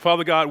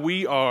Father God,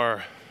 we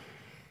are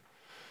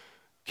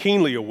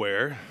keenly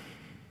aware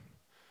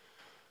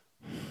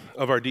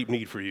of our deep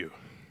need for you.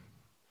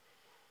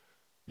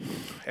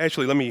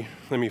 Actually, let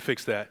me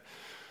fix that.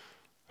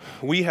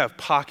 We have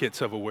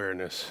pockets of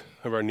awareness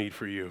of our need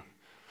for you.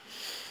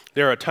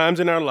 There are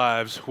times in our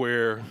lives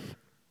where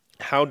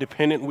how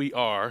dependent we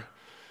are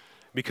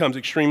becomes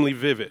extremely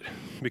vivid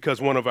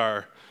because one of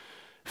our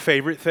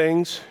favorite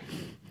things,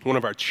 one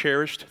of our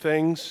cherished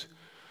things,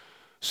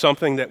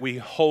 something that we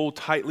hold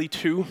tightly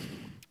to,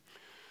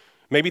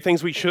 maybe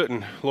things we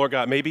shouldn't. Lord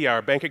God, maybe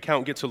our bank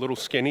account gets a little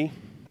skinny.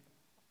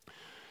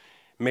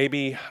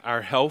 Maybe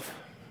our health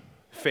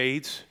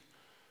fades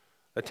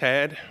a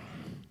tad.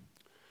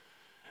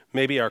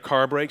 Maybe our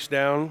car breaks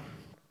down.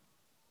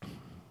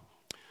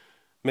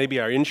 Maybe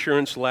our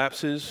insurance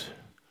lapses.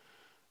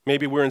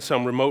 Maybe we're in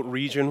some remote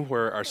region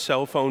where our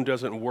cell phone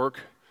doesn't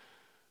work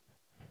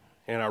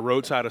and our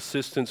roadside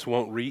assistance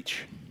won't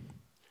reach,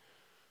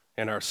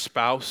 and our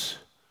spouse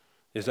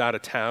is out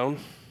of town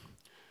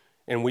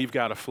and we've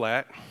got a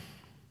flat.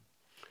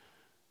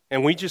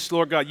 And we just,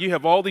 Lord God, you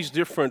have all these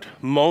different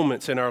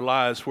moments in our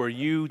lives where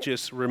you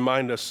just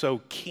remind us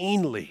so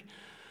keenly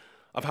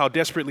of how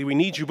desperately we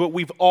need you, but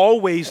we've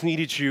always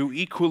needed you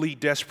equally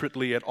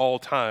desperately at all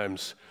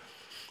times.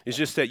 It's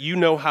just that you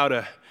know how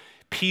to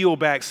peel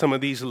back some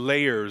of these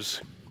layers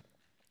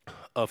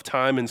of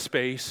time and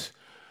space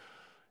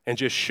and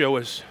just show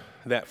us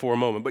that for a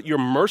moment. But you're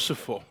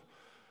merciful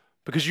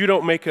because you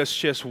don't make us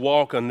just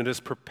walk under this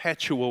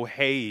perpetual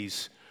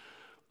haze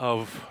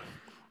of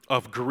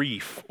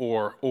grief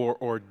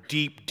or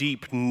deep,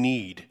 deep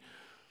need.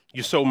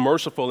 You're so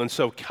merciful and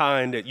so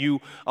kind that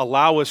you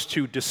allow us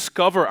to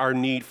discover our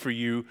need for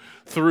you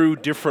through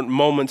different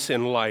moments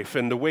in life.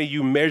 And the way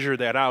you measure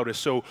that out is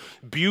so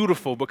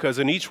beautiful because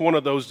in each one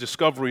of those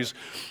discoveries,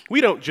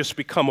 we don't just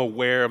become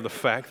aware of the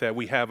fact that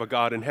we have a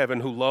God in heaven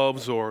who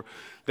loves or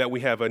that we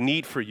have a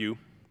need for you.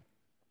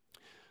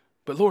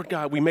 But Lord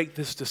God, we make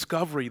this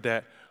discovery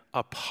that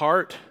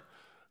apart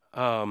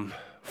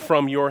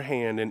from your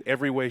hand in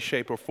every way,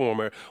 shape, or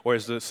form, or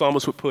as the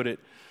psalmist would put it,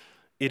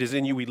 it is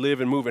in you we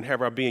live and move and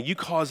have our being. You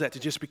cause that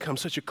to just become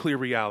such a clear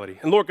reality.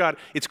 And Lord God,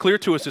 it's clear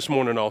to us this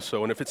morning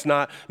also, and if it's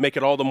not, make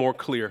it all the more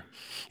clear.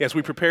 As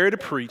we prepare to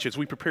preach, as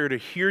we prepare to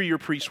hear your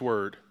preached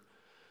word,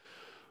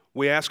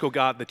 we ask, oh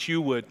God, that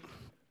you would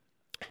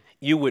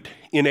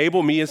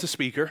enable me as a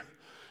speaker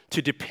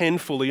to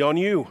depend fully on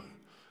you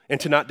and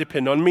to not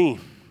depend on me.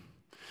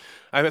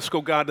 I ask,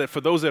 oh God, that for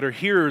those that are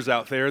hearers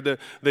out there,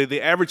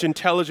 the average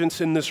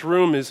intelligence in this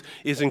room is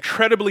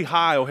incredibly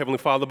high, oh Heavenly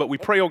Father, but we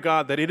pray, oh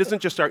God, that it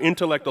isn't just our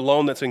intellect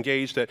alone that's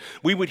engaged, that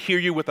we would hear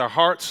you with our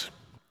hearts,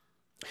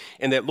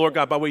 and that, Lord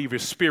God, by way of your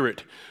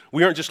Spirit,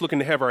 we aren't just looking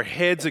to have our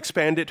heads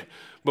expanded,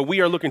 but we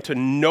are looking to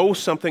know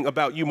something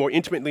about you more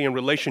intimately in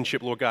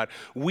relationship, Lord God.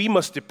 We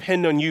must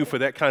depend on you for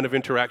that kind of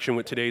interaction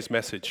with today's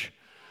message.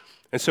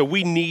 And so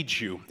we need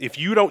you. If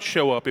you don't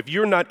show up, if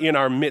you're not in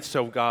our midst,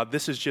 oh God,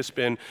 this has just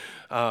been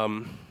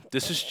a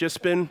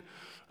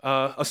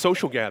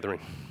social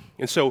gathering.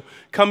 And so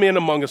come in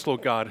among us,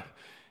 Lord God,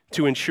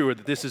 to ensure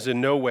that this is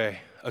in no way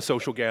a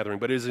social gathering,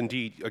 but it is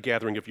indeed a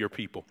gathering of your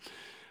people.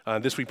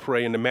 This we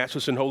pray in the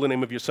matchless and holy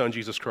name of your Son,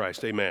 Jesus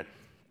Christ. Amen.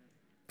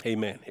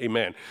 Amen.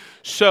 Amen.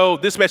 So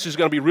this message is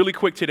going to be really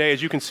quick today.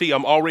 As you can see,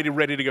 I'm already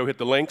ready to go hit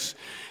the links.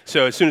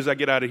 So as soon as I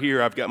get out of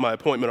here, I've got my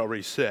appointment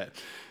already set.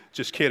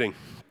 Just kidding.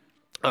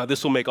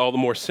 This will make all the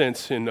more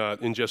sense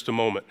in just a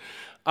moment.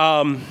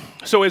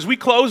 So as we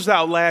closed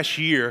out last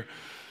year,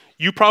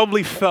 you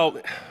probably felt,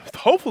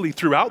 hopefully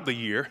throughout the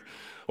year,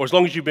 or as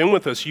long as you've been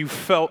with us, you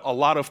felt a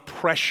lot of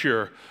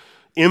pressure,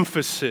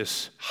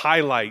 emphasis,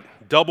 highlight,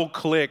 double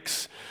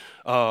clicks,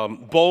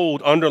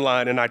 bold,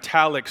 underline, and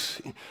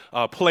italics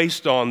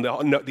placed on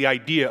the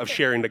idea of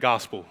sharing the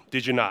gospel.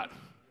 Did you not?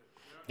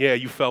 Yeah,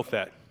 you felt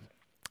that.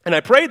 And I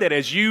pray that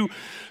as you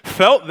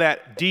felt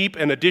that deep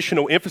and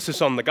additional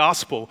emphasis on the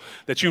gospel,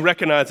 that you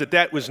recognize that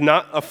that was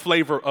not a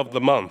flavor of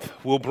the month.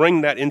 We'll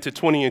bring that into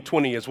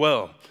 2020 as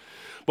well.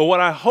 But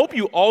what I hope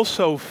you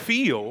also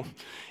feel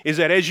is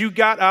that as you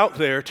got out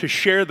there to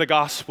share the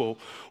gospel,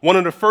 one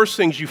of the first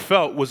things you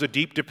felt was a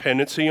deep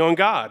dependency on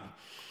God.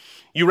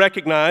 You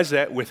recognize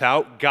that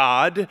without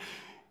God,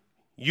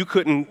 you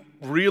couldn't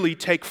really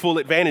take full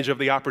advantage of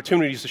the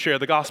opportunities to share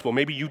the gospel.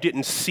 Maybe you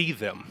didn't see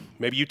them.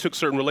 Maybe you took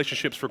certain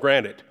relationships for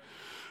granted.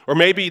 Or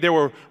maybe there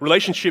were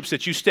relationships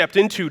that you stepped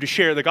into to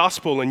share the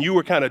gospel and you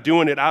were kind of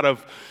doing it out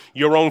of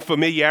your own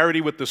familiarity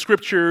with the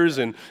scriptures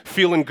and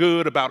feeling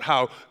good about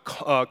how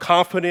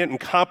confident and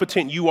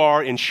competent you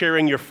are in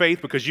sharing your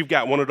faith because you've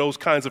got one of those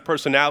kinds of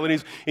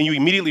personalities, and you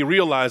immediately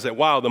realize that,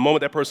 wow, the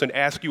moment that person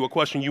asked you a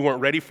question you weren't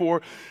ready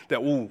for,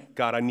 that, ooh,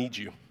 God, I need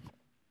you.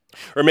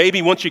 Or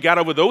maybe once you got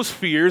over those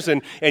fears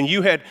and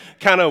you had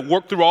kind of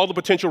worked through all the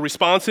potential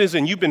responses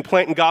and you've been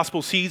planting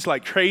gospel seeds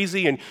like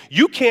crazy and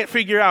you can't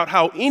figure out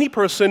how any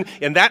person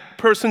in that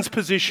person's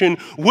position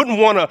wouldn't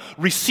want to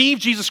receive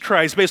Jesus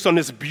Christ based on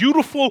this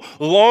beautiful,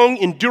 long,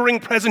 enduring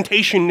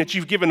presentation that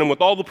you've given them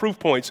with all the proof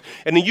points.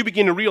 And then you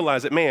begin to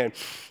realize that, man,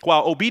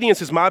 while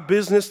obedience is my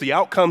business, the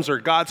outcomes are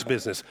God's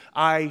business.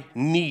 I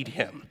need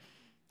him.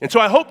 And so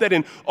I hope that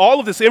in all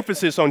of this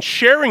emphasis on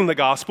sharing the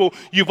gospel,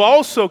 you've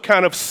also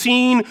kind of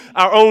seen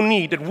our own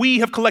need, that we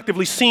have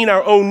collectively seen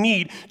our own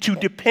need to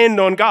depend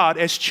on God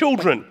as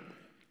children.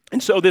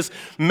 And so this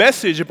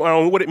message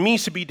on what it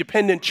means to be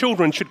dependent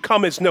children should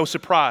come as no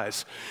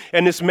surprise.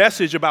 And this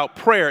message about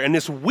prayer and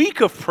this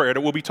week of prayer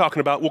that we'll be talking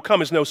about will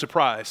come as no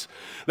surprise.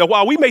 That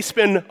while we may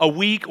spend a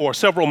week or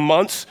several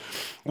months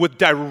with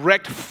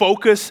direct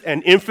focus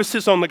and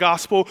emphasis on the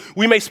gospel,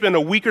 we may spend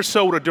a week or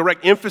so with a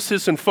direct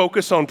emphasis and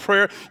focus on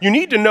prayer. You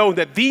need to know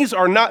that these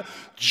are not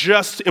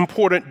just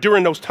important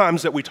during those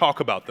times that we talk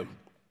about them.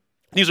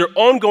 These are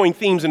ongoing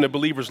themes in the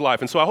believer's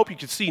life. And so I hope you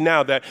can see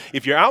now that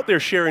if you're out there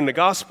sharing the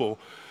gospel,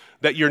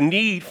 that your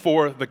need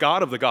for the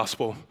God of the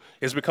gospel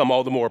has become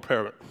all the more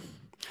apparent.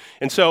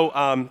 And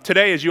so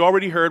today, as you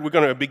already heard, we're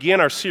going to begin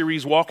our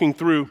series walking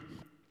through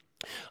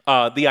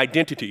the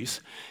identities.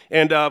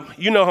 And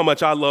you know how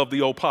much I love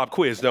the old pop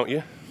quiz, don't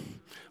you?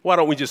 Why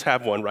don't we just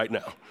have one right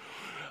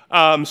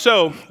now?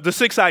 So the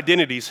 6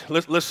 identities,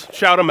 let's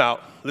shout them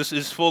out. This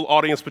is full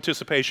audience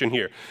participation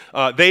here.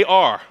 They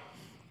are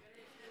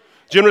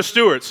generous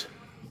stewards,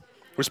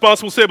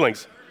 responsible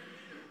siblings,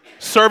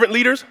 servant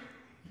leaders,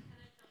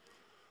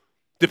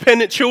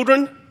 dependent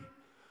children.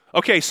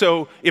 Okay,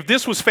 so if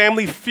this was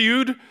Family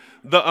Feud,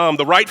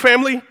 the right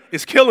family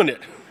is killing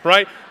it,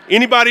 right?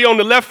 Anybody on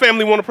the left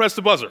family want to press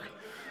the buzzer?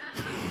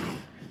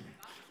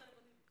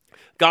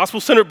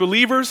 Gospel-centered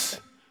believers.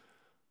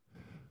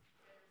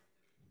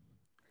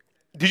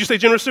 Did you say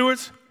generous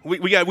stewards?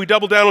 We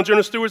doubled down on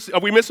generous stewards. Are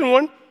we missing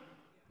one?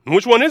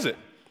 Which one is it?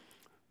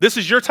 This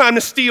is your time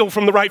to steal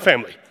from the right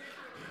family.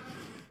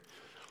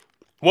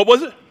 What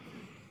was it?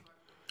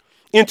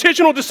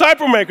 Intentional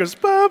disciple makers.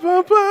 Bum,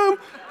 bum, bum.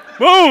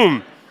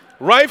 Boom.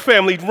 Right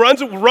family,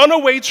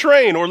 runaway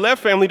train, or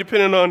left family,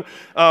 depending on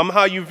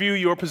how you view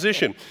your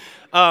position.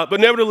 But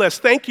nevertheless,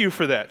 thank you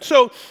for that.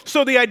 So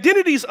the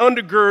identities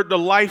undergird the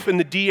life and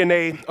the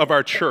DNA of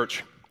our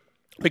church.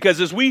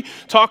 Because as we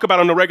talk about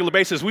on a regular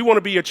basis, we want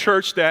to be a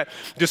church that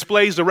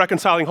displays the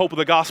reconciling hope of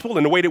the gospel.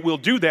 And the way that we'll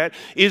do that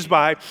is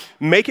by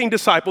making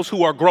disciples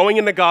who are growing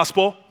in the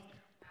gospel.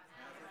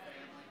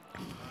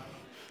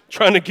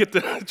 Trying to get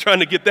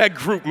that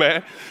group,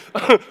 man,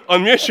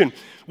 on mission.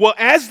 Well,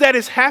 as that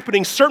is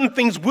happening, certain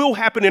things will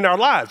happen in our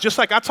lives. Just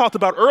like I talked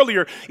about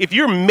earlier, if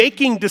you're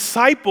making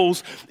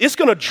disciples, it's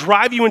going to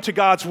drive you into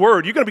God's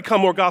word. You're going to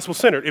become more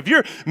gospel-centered. If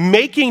you're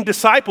making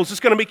disciples, it's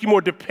going to make you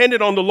more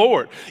dependent on the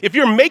Lord. If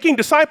you're making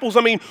disciples,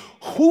 I mean,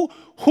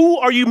 who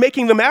are you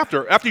making them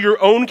after? After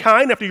your own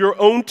kind, after your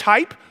own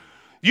type?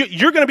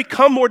 You're going to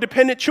become more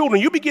dependent children.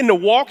 You begin to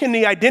walk in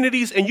the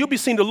identities, and you'll be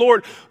seeing the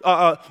Lord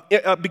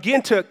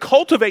begin to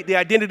cultivate the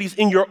identities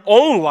in your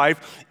own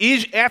life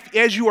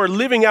as you are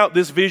living out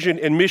this vision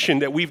and mission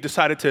that we've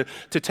decided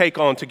to take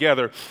on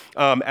together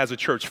as a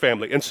church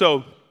family. And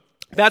so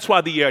that's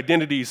why the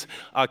identities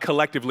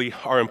collectively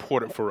are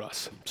important for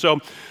us.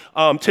 So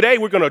today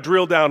we're going to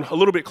drill down a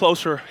little bit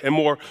closer and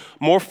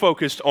more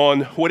focused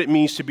on what it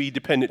means to be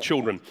dependent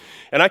children.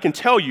 And I can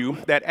tell you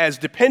that as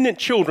dependent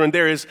children,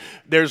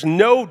 there's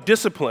no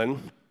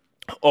discipline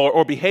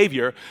or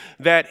behavior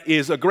that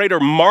is a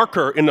greater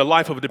marker in the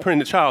life of a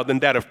dependent child than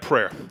that of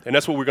prayer. And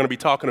that's what we're going to be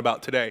talking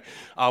about today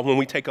when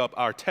we take up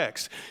our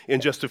text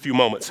in just a few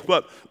moments.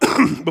 But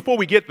before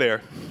we get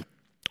there,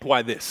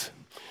 why this?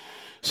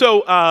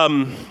 So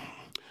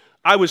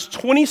I was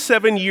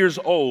 27 years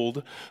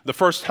old the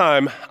first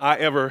time I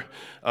ever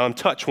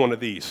touched one of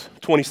these,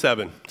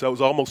 27. So it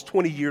was almost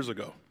 20 years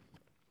ago.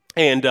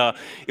 And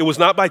it was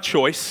not by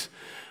choice.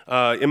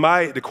 In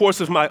the course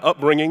of my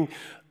upbringing,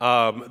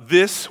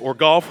 this or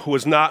golf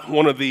was not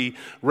one of the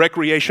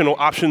recreational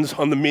options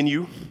on the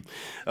menu.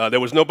 There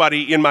was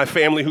nobody in my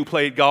family who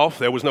played golf.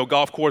 There was no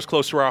golf course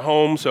close to our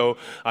home, so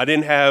I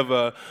didn't have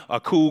a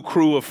cool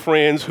crew of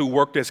friends who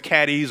worked as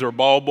caddies or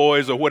ball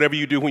boys or whatever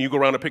you do when you go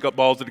around to pick up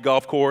balls at the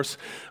golf course.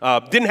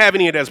 Didn't have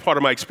any of that as part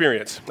of my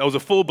experience. I was a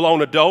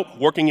full-blown adult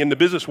working in the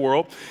business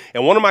world,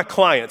 and one of my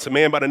clients, a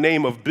man by the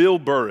name of Bill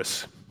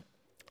Burris,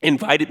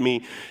 invited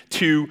me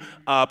to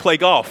play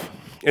golf.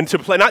 And to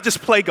play, not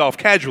just play golf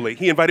casually,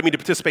 he invited me to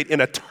participate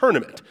in a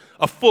tournament,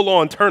 a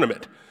full-on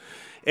tournament.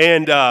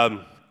 And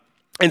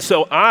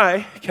so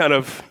I kind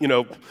of,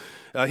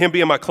 him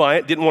being my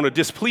client, didn't want to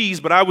displease,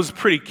 but I was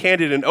pretty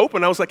candid and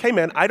open. I was like, hey,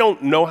 man, I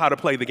don't know how to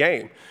play the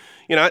game.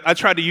 I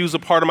tried to use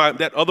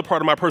that other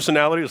part of my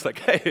personality. It's like,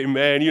 hey,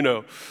 man,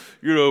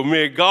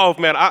 man, golf,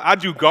 man, I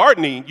do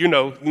gardening,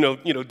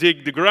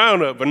 dig the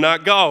ground up, but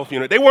not golf.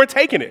 They weren't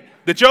taking it.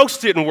 The jokes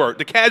didn't work.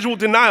 The casual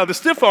denial, the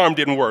stiff arm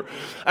didn't work.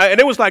 And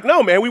it was like,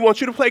 no, man, we want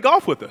you to play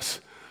golf with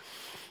us.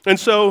 And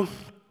so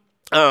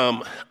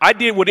I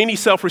did what any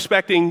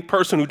self-respecting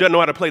person who doesn't know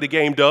how to play the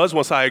game does.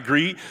 Once I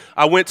agreed,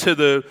 I went to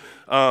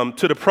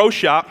the pro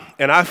shop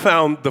and I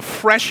found the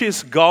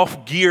freshest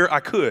golf gear I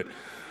could.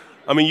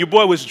 I mean, your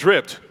boy was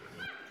dripped,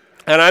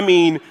 and I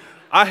mean,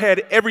 I had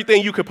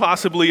everything you could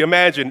possibly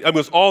imagine. It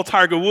was all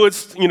Tiger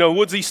Woods,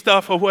 woodsy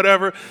stuff or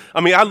whatever.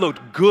 I mean, I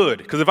looked good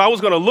because if I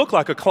was going to look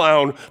like a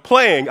clown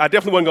playing, I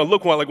definitely wasn't going to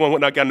look like one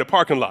when I got in the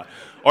parking lot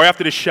or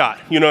after the shot.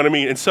 You know what I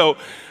mean? And so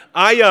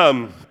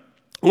I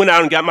went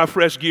out and got my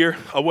fresh gear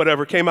or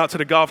whatever, came out to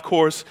the golf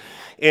course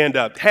and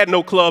had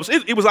no clubs.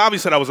 It was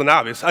obvious that I was a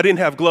novice. I didn't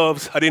have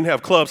gloves. I didn't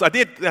have clubs. I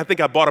think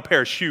I bought a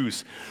pair of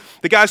shoes.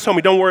 The guys told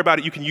me, don't worry about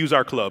it. You can use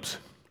our clubs.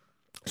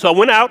 So I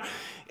went out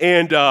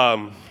and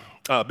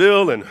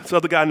Bill and this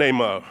other guy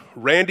named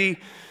Randy,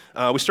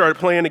 we started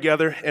playing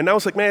together. And I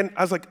was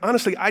like,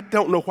 honestly, I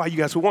don't know why you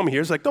guys would want me here.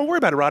 It's like, don't worry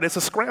about it, Rod. It's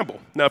a scramble.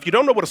 Now, if you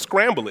don't know what a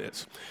scramble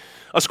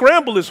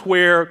is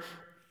where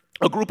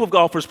a group of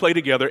golfers play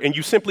together and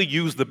you simply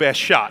use the best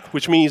shot,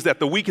 which means that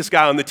the weakest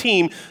guy on the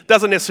team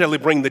doesn't necessarily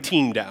bring the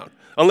team down.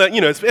 Unless,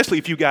 especially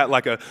if you got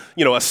like a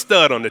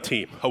stud on the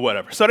team or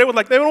whatever. So they don't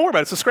worry about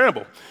it. It's a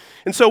scramble.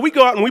 And so we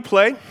go out and we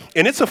play,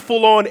 and it's a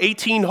full-on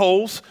 18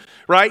 holes,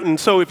 right? And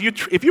so if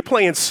you're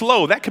playing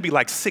slow, that could be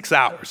like 6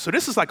 hours. So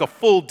this is like a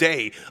full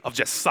day of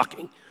just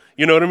sucking.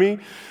 You know what I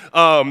mean?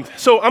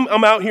 So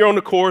I'm out here on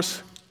the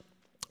course,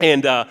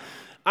 and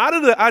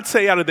I'd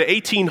say out of the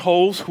 18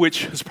 holes,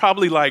 which is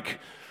probably like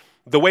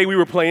the way we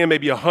were playing,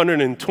 maybe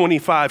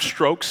 125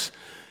 strokes.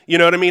 You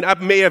know what I mean? I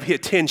may have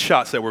hit 10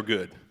 shots that were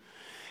good.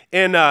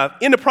 And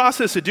in the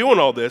process of doing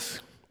all this,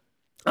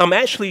 I'm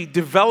actually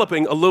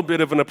developing a little bit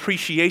of an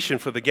appreciation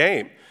for the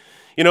game.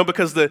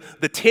 Because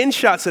the 10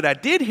 shots that I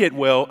did hit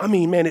well, I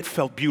mean, man, it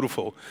felt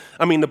beautiful.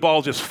 I mean, the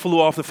ball just flew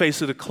off the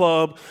face of the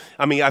club.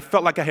 I mean, I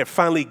felt like I had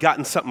finally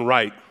gotten something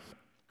right.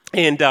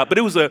 And but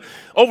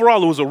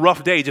overall, it was a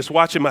rough day just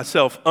watching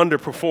myself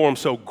underperform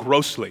so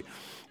grossly.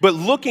 But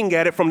looking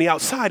at it from the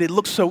outside, it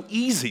looked so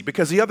easy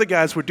because the other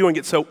guys were doing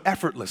it so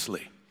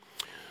effortlessly.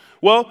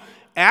 Well,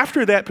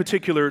 after that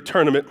particular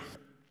tournament,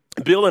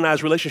 Bill and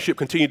I's relationship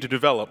continued to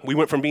develop. We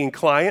went from being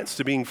clients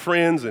to being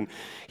friends, and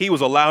he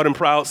was a loud and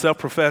proud,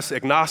 self-professed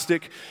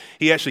agnostic.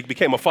 He actually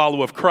became a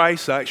follower of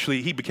Christ.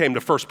 He became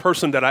the first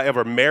person that I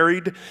ever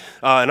married,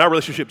 and our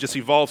relationship just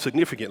evolved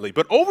significantly.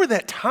 But over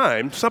that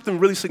time, something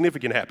really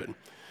significant happened.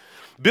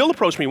 Bill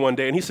approached me one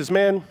day, and he says,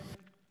 man,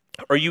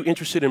 are you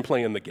interested in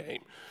playing the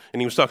game?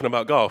 And he was talking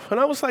about golf.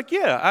 And I was like,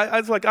 yeah.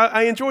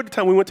 I enjoyed the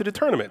time we went to the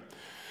tournament.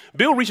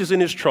 Bill reaches in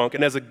his trunk,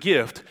 and as a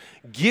gift,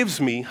 gives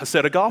me a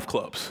set of golf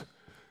clubs.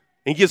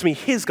 And he gives me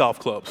his golf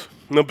clubs.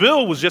 Now,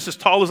 Bill was just as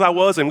tall as I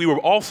was, and we were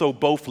also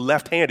both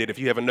left-handed, if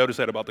you haven't noticed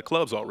that about the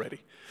clubs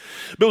already.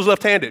 Bill was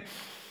left-handed.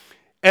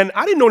 And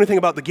I didn't know anything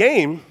about the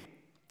game,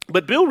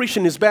 but Bill reached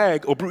in his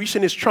bag, or reached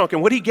in his trunk,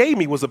 and what he gave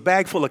me was a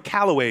bag full of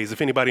Callaways,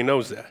 if anybody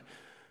knows that.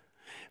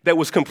 That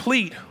was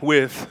complete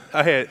with,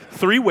 I had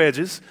 3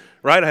 wedges,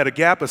 right? I had a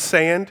gap of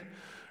sand,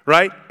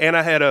 right? And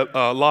I had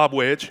a lob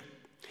wedge.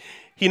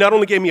 He not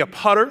only gave me a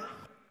putter,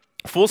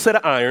 full set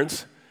of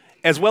irons,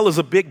 as well as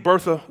a Big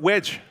Bertha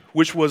wedge,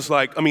 which was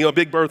a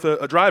Big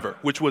Bertha driver,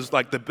 which was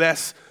like the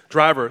best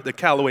driver that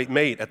Callaway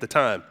made at the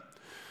time.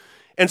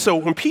 And so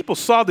when people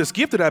saw this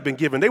gift that I've been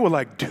given, they were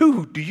like,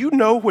 dude, do you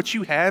know what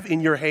you have in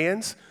your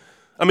hands?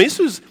 I mean,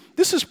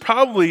 this is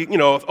probably,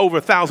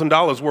 over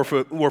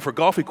 $1,000 worth of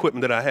golf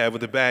equipment that I have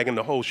with the bag and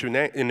the whole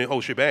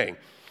shebang.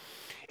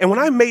 And when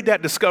I made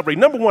that discovery,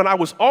 number one, I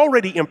was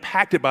already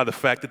impacted by the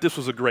fact that this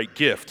was a great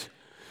gift.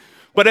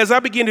 But as I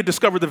began to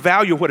discover the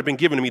value of what had been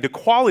given to me, the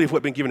quality of what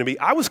had been given to me,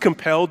 I was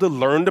compelled to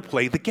learn to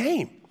play the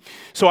game.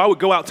 So I would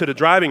go out to the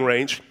driving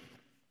range,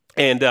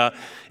 and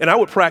I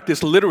would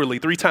practice literally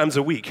 3 times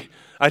a week.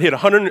 I hit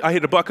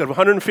a bucket of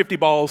 150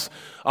 balls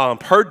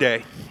per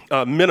day,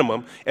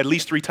 minimum, at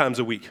least 3 times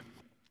a week.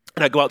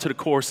 And I go out to the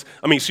course,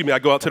 I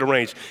go out to the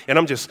range, and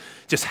I'm just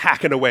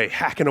hacking away,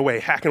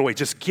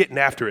 just getting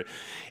after it.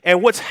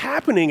 And what's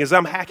happening as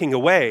I'm hacking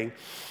away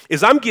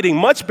is I'm getting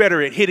much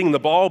better at hitting the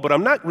ball, but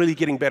I'm not really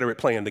getting better at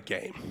playing the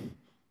game,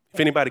 if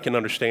anybody can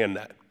understand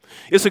that.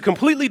 It's a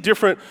completely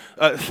different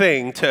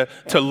thing to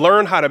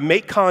learn how to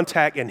make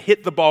contact and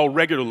hit the ball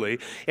regularly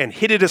and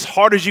hit it as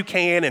hard as you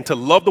can and to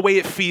love the way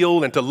it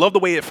feels and to love the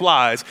way it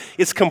flies.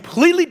 It's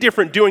completely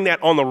different doing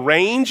that on the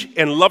range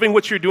and loving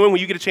what you're doing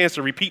when you get a chance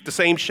to repeat the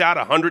same shot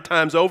 100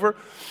 times over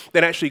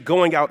than actually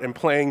going out and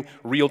playing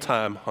real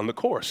time on the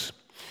course.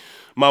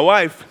 My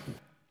wife,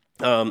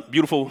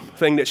 beautiful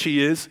thing that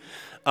she is,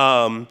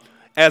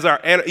 as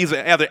either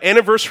an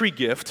anniversary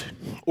gift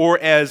or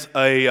as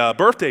a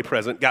birthday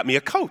present, got me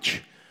a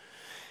coach.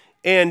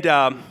 And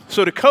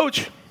so the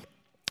coach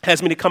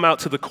has me to come out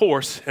to the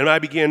course, and I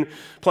begin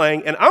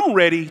playing, and I'm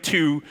ready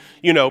to,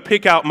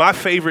 pick out my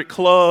favorite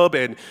club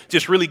and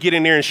just really get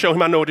in there and show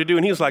him I know what to do.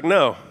 And he was like,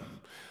 no,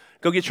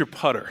 go get your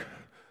putter.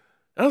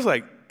 And I was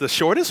like, the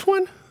shortest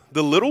one?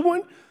 The little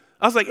one?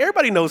 I was like,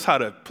 everybody knows how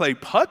to play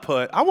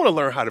putt-putt. I want to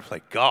learn how to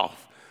play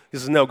golf. He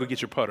says, no, go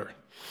get your putter.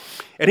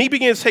 And he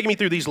begins taking me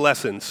through these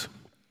lessons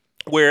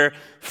where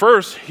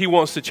first he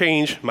wants to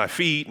change my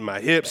feet, my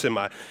hips, and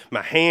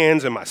my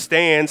hands and my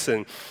stance.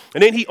 And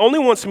then he only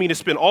wants me to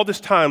spend all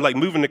this time like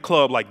moving the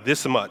club like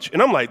this much.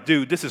 And I'm like,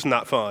 dude, this is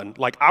not fun.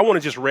 Like, I want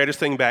to just rear this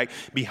thing back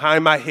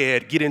behind my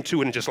head, get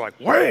into it and just like,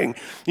 whang,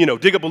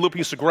 dig up a little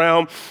piece of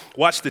ground,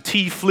 watch the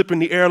tee flip in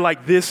the air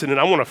like this. And then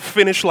I want to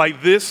finish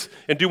like this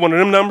and do one of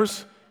them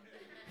numbers.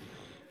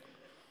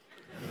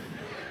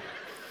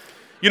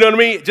 You know what I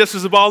mean? Just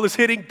as the ball is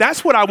hitting,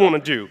 that's what I want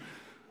to do.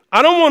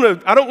 I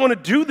don't want to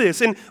do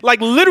this. And like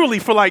literally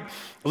for like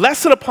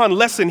lesson upon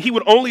lesson, he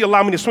would only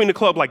allow me to swing the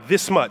club like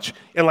this much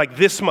and like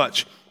this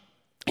much.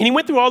 And he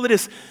went through all of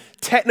this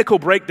technical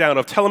breakdown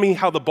of telling me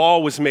how the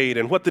ball was made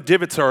and what the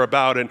divots are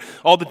about and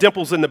all the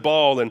dimples in the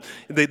ball and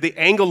the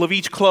angle of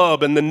each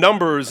club and the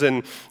numbers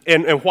and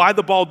why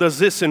the ball does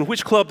this and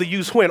which club to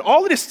use when.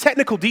 All of this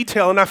technical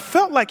detail. And I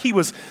felt like he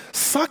was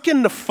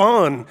sucking the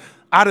fun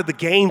out of the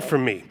game for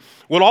me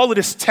with all of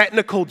this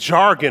technical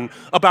jargon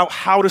about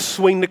how to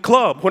swing the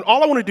club, when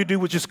all I wanted to do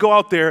was just go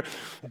out there,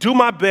 do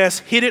my best,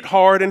 hit it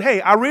hard, and hey,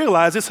 I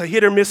realized it's a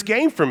hit or miss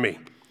game for me.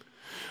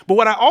 But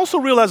what I also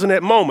realized in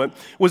that moment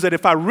was that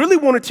if I really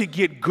wanted to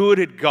get good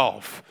at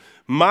golf,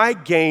 my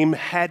game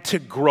had to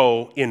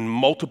grow in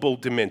multiple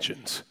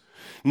dimensions.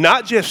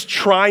 Not just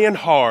trying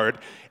hard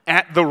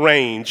at the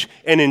range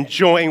and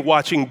enjoying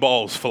watching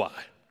balls fly.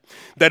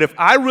 That if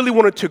I really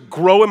wanted to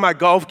grow in my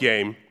golf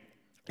game,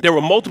 there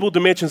were multiple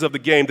dimensions of the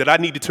game that I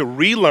needed to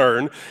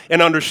relearn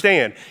and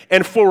understand.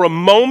 And for a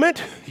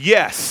moment,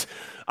 yes,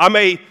 I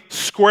may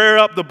square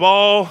up the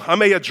ball, I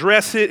may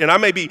address it, and I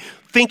may be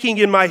thinking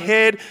in my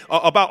head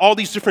about all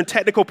these different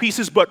technical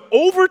pieces, but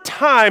over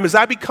time, as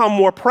I become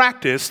more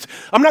practiced,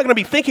 I'm not going to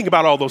be thinking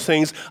about all those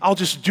things. I'll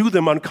just do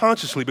them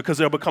unconsciously because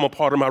they'll become a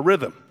part of my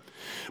rhythm.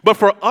 But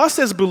for us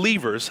as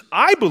believers,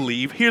 I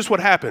believe, here's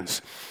what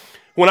happens.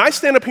 When I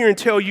stand up here and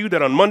tell you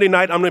that on Monday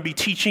night I'm going to be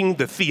teaching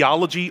the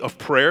theology of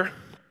prayer,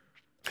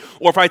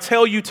 or if I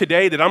tell you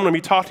today that I'm going to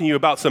be talking to you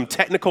about some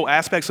technical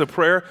aspects of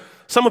prayer,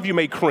 some of you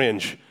may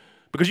cringe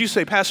because you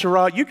say, Pastor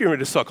Rod, you're getting ready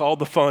to suck all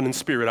the fun and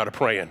spirit out of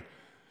praying.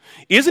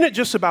 Isn't it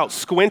just about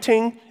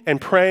squinting and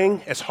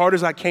praying as hard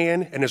as I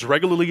can and as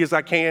regularly as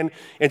I can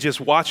and just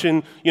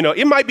watching,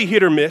 it might be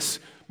hit or miss,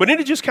 but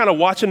isn't it just kind of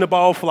watching the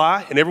ball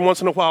fly and every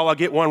once in a while I'll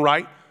get one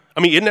right? I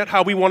mean, isn't that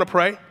how we want to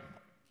pray?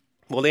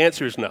 Well, the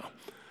answer is no.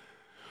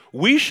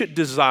 We should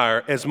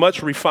desire as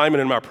much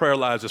refinement in our prayer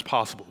lives as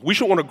possible. We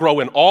should want to grow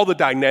in all the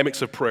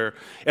dynamics of prayer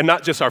and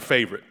not just our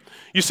favorite.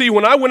 You see,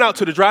 when I went out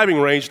to the driving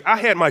range, I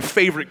had my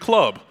favorite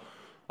club.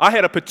 I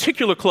had a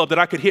particular club that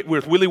I could hit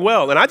with really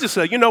well. And I just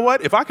said, you know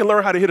what? If I can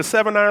learn how to hit a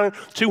 7-iron,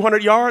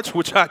 200 yards,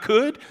 which I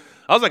could,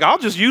 I was like, I'll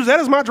just use that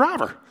as my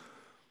driver.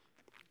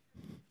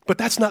 But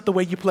that's not the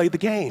way you play the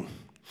game.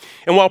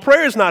 And while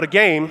prayer is not a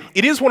game,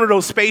 it is one of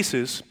those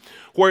spaces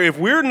where if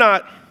we're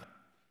not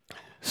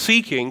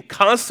seeking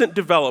constant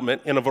development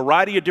in a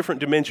variety of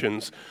different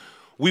dimensions,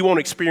 we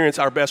won't experience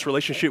our best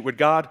relationship with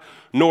God,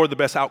 nor the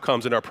best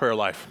outcomes in our prayer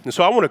life. And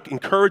so I want to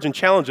encourage and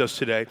challenge us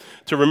today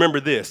to remember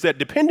this, that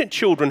dependent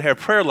children have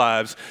prayer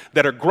lives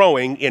that are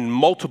growing in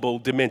multiple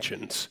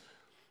dimensions.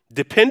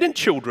 Dependent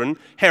children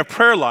have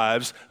prayer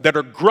lives that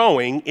are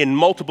growing in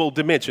multiple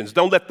dimensions.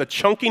 Don't let the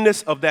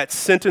chunkiness of that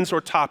sentence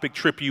or topic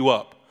trip you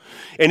up.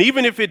 And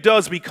even if it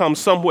does become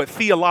somewhat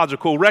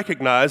theological,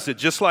 recognize that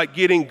just like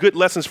getting good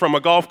lessons from a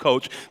golf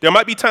coach, there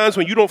might be times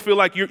when you don't feel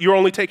like you're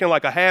only taking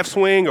like a half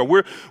swing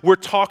or we're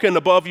talking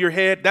above your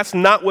head. That's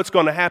not what's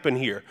going to happen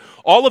here.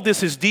 All of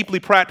this is deeply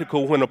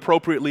practical when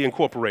appropriately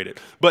incorporated.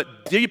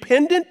 But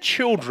dependent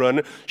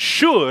children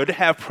should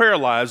have prayer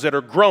lives that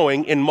are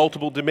growing in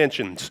multiple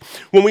dimensions.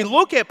 When we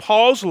look at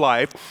Paul's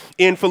life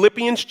in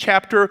Philippians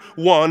chapter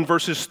 1,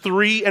 verses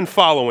 3 and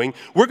following,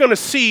 we're going to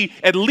see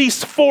at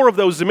least 4 of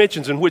those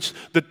dimensions in which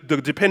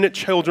the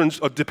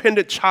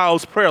dependent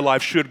child's prayer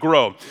life should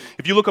grow.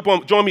 If you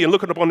join me and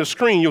look it up on the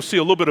screen, you'll see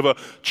a little bit of a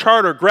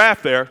chart or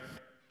graph there.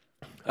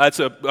 It's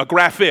a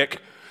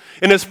graphic.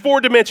 And there's 4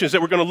 dimensions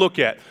that we're going to look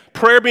at.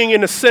 Prayer being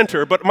in the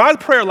center, but my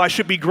prayer life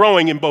should be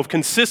growing in both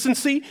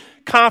consistency,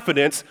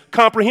 confidence,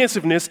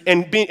 comprehensiveness,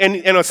 and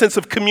a sense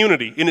of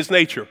community in its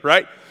nature,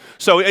 right?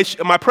 So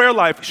my prayer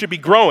life should be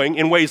growing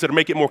in ways that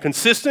make it more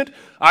consistent.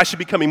 I should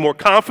be becoming more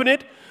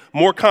confident,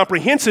 more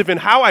comprehensive in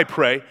how I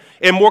pray,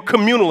 and more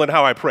communal in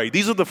how I pray.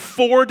 These are the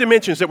 4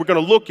 dimensions that we're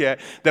going to look at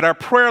that our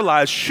prayer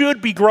lives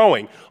should be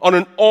growing on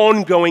an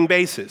ongoing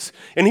basis.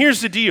 And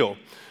here's the deal.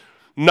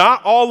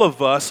 Not all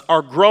of us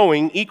are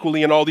growing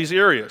equally in all these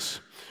areas.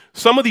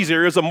 Some of these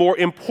areas are more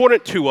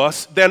important to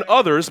us than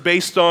others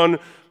based on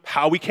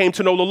how we came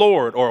to know the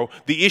Lord, or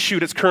the issue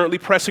that's currently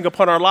pressing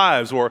upon our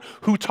lives, or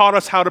who taught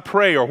us how to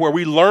pray, or where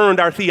we learned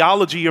our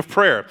theology of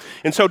prayer.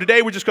 And so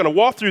today we're just going to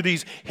walk through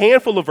these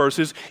handful of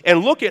verses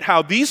and look at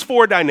how these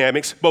 4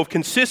 dynamics, both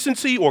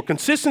consistency,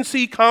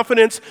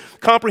 confidence,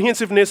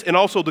 comprehensiveness, and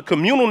also the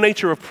communal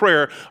nature of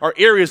prayer, are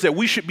areas that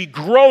we should be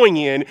growing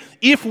in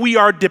if we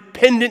are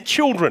dependent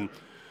children.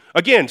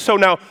 Again, so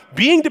now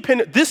being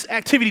dependent, this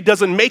activity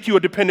doesn't make you a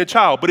dependent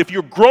child, but if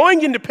you're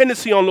growing in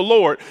dependency on the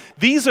Lord,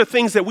 these are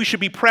things that we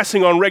should be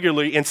pressing on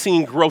regularly and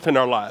seeing growth in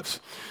our lives.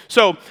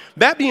 So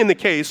that being the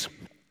case,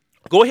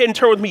 go ahead and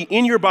turn with me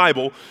in your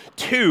Bible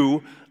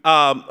to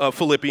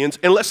Philippians,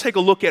 and let's take a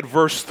look at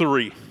verses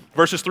 3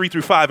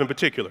 through 5 in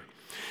particular.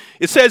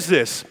 It says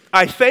this: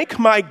 I thank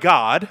my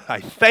God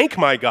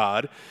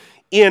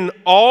in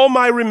all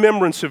my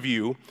remembrance of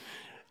you,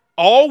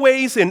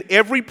 always in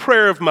every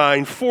prayer of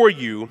mine for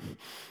you,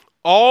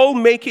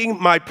 always making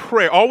my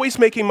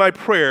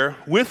prayer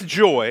with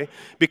joy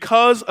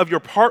because of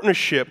your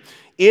partnership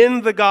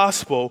in the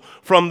gospel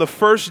from the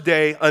first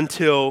day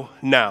until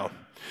now.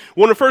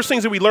 One of the first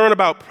things that we learn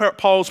about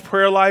Paul's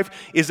prayer life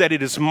is that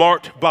it is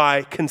marked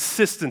by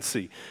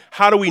consistency.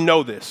 How do we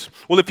know this?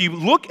 Well, if you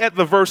look at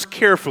the verse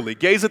carefully,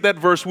 gaze at that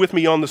verse with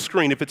me on the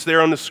screen, if it's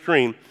there on the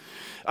screen,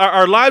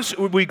 our lives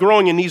will be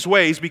growing in these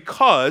ways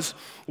because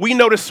we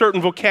notice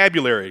certain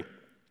vocabulary.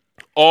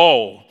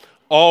 All,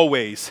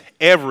 always,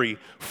 every,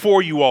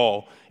 for you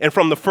all, and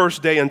from the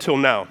first day until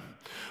now.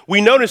 We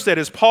notice that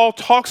as Paul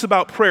talks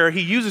about prayer, he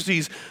uses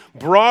these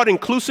broad,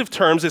 inclusive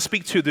terms that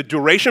speak to the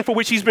duration for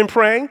which he's been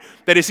praying.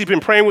 That is, he's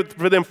been praying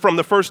for them from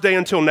the first day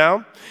until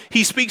now.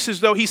 He speaks as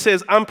though he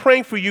says, I'm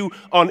praying for you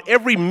on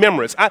every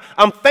remembrance.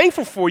 I'm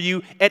thankful for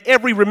you at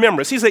every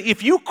remembrance. He said,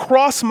 if you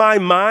cross my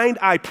mind,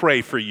 I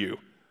pray for you.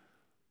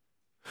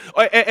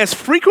 As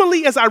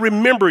frequently as I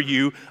remember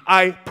you,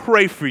 I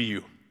pray for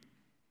you.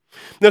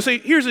 Now, see,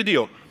 here's the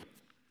deal.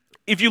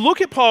 If you look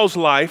at Paul's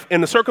life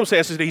and the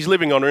circumstances that he's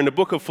living under in the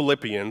book of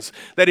Philippians,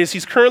 that is,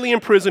 he's currently in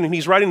prison and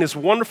he's writing this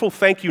wonderful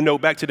thank you note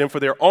back to them for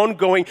their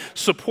ongoing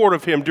support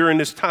of him during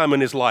this time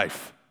in his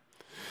life.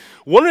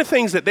 One of the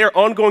things that their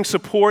ongoing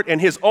support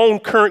and his own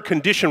current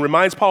condition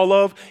reminds Paul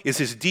of is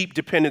his deep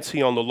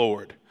dependency on the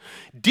Lord.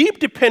 Deep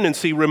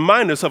dependency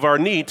reminds us of our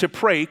need to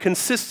pray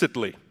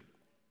consistently.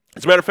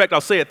 As a matter of fact,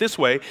 I'll say it this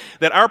way,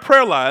 that our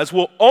prayer lives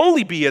will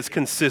only be as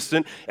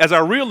consistent as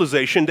our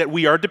realization that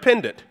we are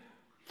dependent.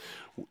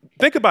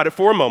 Think about it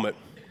for a moment.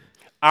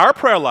 Our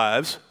prayer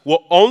lives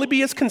will only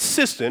be as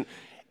consistent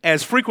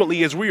as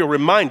frequently as we are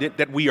reminded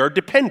that we are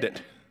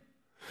dependent.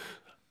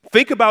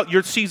 Think about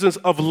your seasons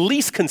of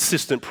least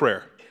consistent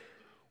prayer.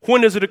 When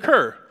does it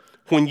occur?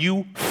 When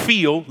you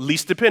feel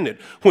least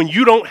dependent. When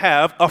you don't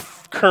have a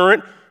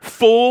current,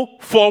 full,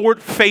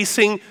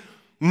 forward-facing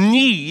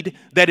need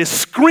that is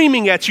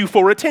screaming at you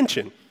for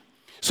attention.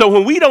 So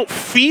when we don't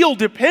feel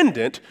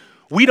dependent,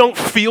 we don't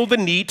feel the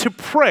need to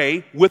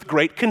pray with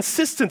great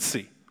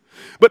consistency.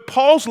 But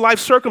Paul's life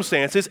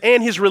circumstances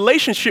and his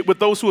relationship with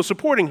those who are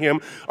supporting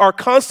him are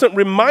constant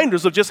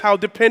reminders of just how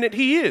dependent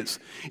he is.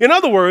 In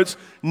other words,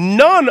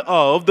 none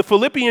of the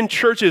Philippian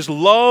church's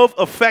love,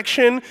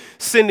 affection,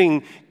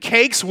 sending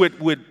cakes with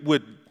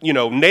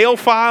nail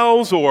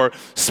files or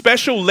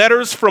special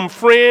letters from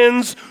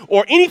friends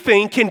or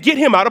anything can get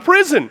him out of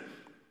prison.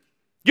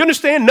 You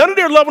understand? None of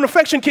their love and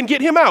affection can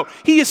get him out.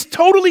 He is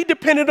totally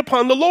dependent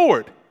upon the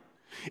Lord.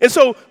 And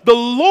so the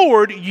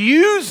Lord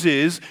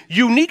uses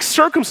unique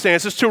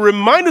circumstances to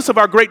remind us of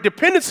our great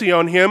dependency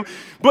on him,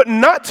 but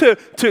not to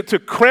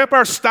cramp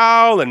our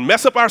style and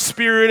mess up our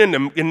spirit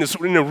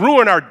and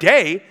ruin our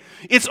day.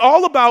 It's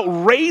all about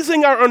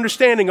raising our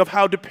understanding of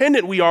how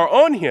dependent we are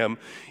on him.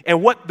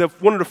 And one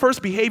of the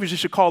first behaviors you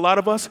should call out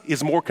of us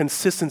is more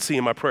consistency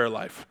in my prayer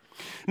life.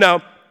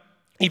 Now,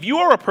 if you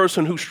are a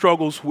person who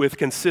struggles with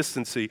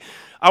consistency,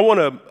 I want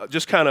to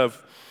just kind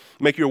of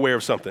make you aware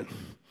of something.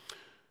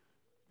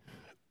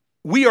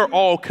 We are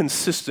all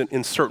consistent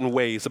in certain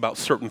ways about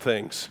certain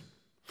things.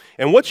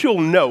 And what you'll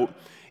note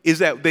is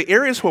that the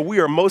areas where we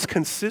are most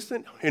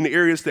consistent in the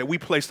areas that we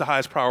place the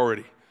highest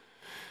priority.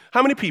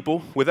 How many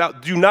people,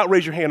 do not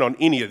raise your hand on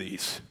any of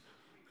these,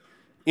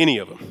 any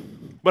of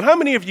them, but how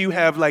many of you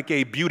have like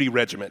a beauty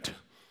regiment,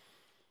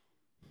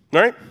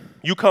 right?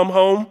 You come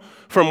home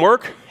from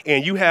work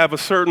and you have a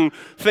certain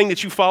thing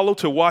that you follow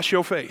to wash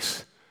your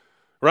face.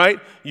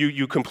 Right?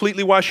 You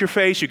completely wash your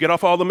face, you get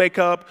off all the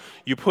makeup,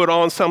 you put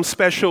on some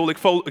special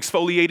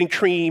exfoliating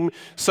cream,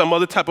 some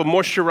other type of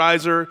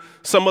moisturizer,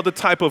 some other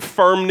type of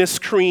firmness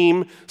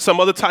cream, some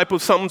other type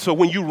of something so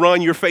when you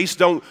run, your face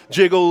don't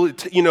jiggle,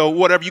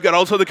 whatever. You got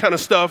all this other kind of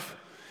stuff.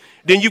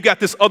 Then you got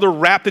this other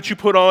wrap that you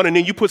put on, and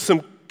then you put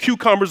some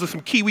cucumbers or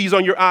some kiwis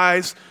on your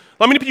eyes.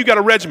 How many people you got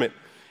a regimen?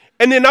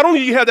 And then not only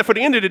do you have that for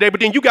the end of the day,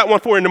 but then you got one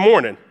for in the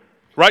morning,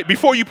 right?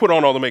 Before you put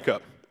on all the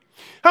makeup.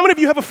 How many of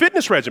you have a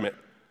fitness regimen?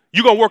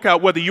 You're going to work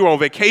out whether you're on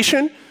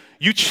vacation.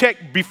 You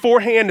check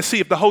beforehand to see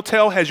if the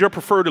hotel has your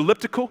preferred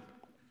elliptical,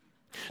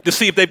 to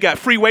see if they've got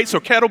free weights or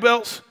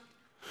kettlebells.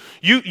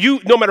 You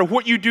no matter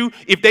what you do,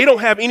 if they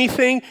don't have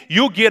anything,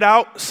 you'll get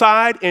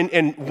outside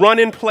and run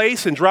in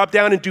place and drop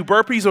down and do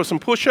burpees or some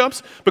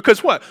push-ups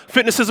because what?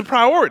 Fitness is a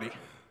priority.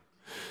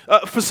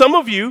 For some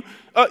of you,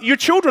 your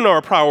children are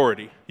a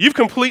priority. You've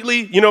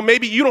completely,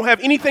 maybe you don't have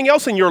anything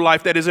else in your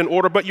life that is in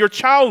order, but your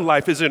child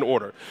life is in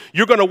order.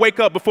 You're going to wake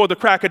up before the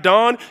crack of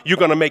dawn. You're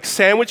going to make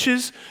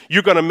sandwiches.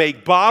 You're going to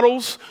make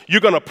bottles. You're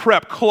going to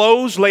prep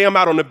clothes, lay them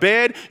out on the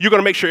bed. You're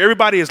going to make sure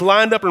everybody is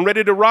lined up and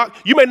ready to rock.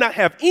 You may not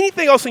have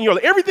anything else in your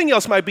life. Everything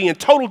else might be in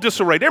total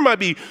disarray. There might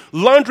be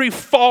laundry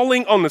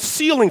falling on the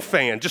ceiling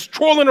fan, just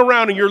twirling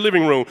around in your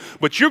living room.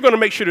 But you're going to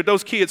make sure that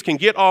those kids can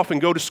get off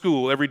and go to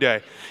school every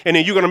day. And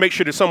then you're going to make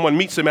sure that someone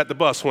meets them at the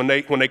bus when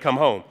they come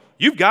home.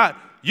 You've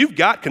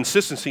got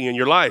consistency in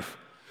your life.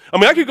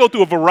 I could go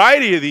through a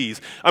variety of these.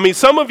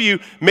 Some of you,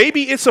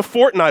 maybe it's a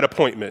fortnight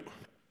appointment,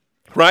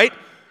 right?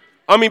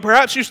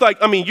 Perhaps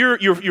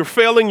you're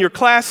failing your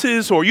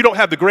classes or you don't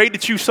have the grade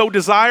that you so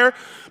desire,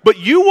 but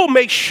you will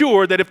make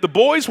sure that if the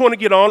boys want to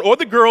get on or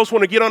the girls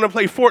want to get on and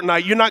play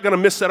Fortnite, you're not going to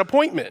miss that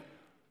appointment.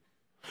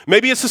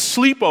 Maybe it's a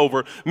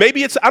sleepover.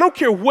 Maybe I don't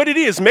care what it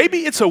is. Maybe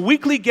it's a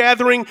weekly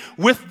gathering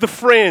with the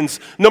friends.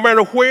 No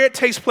matter where it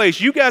takes place,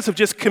 you guys have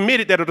just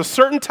committed that at a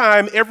certain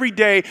time every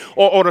day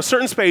or at a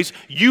certain space,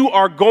 you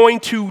are going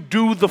to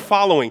do the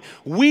following.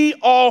 We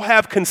all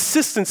have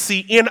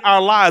consistency in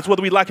our lives,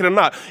 whether we like it or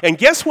not. And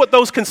guess what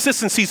those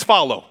consistencies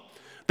follow?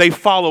 They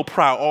follow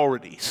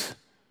priorities.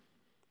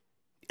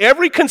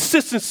 Every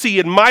consistency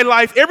in my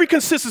life, every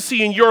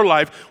consistency in your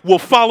life will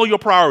follow your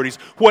priorities.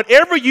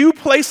 Whatever you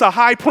place a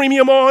high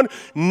premium on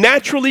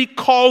naturally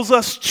calls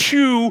us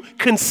to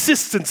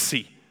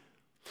consistency.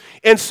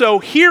 And so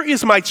here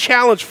is my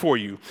challenge for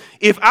you.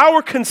 If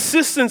our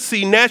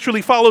consistency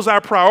naturally follows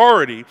our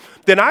priority,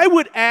 then I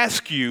would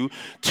ask you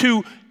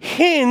to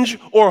hinge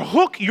or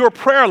hook your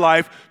prayer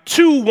life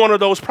to one of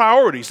those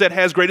priorities that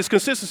has greatest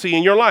consistency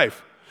in your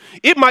life.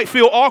 It might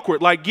feel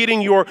awkward, like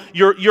getting your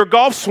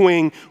golf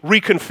swing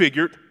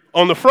reconfigured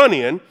on the front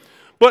end,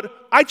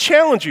 but I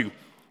challenge you,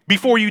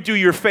 before you do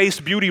your face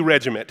beauty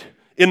regimen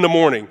in the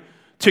morning,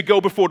 to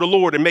go before the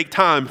Lord and make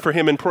time for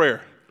Him in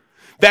prayer.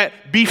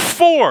 That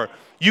before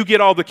you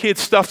get all the kids'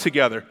 stuff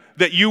together,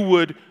 that you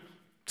would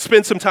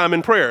spend some time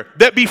in prayer.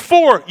 That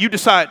before you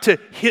decide to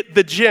hit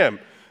the gym,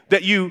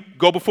 that you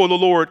go before the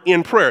Lord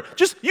in prayer.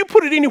 Just, you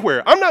put it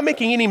anywhere. I'm not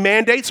making any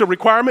mandates or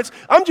requirements.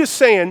 I'm just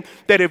saying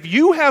that if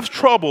you have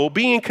trouble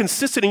being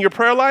consistent in your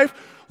prayer life,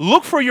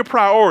 look for your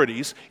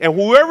priorities, and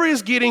whoever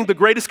is getting the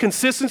greatest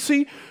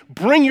consistency,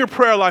 bring your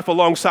prayer life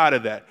alongside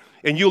of that,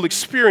 and you'll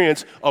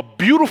experience a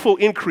beautiful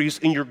increase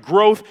in your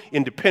growth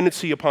in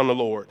dependency upon the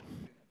Lord.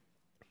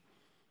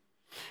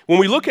 When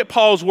we look at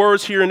Paul's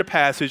words here in the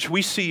passage,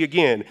 we see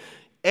again,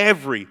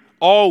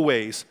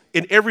 always,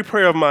 in every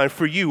prayer of mine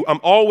for you, I'm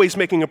always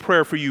making a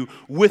prayer for you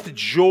with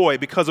joy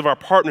because of our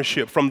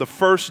partnership from the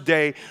first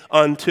day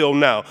until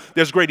now.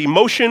 There's great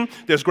emotion,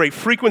 there's great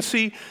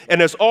frequency, and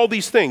there's all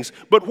these things.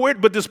 But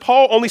does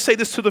Paul only say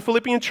this to the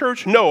Philippian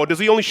church? No. Does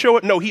he only show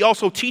it? No, he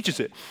also teaches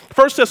it.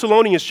 1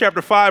 Thessalonians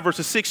chapter 5,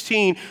 verses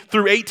 16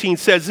 through 18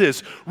 says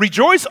this: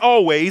 "Rejoice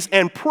always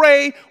and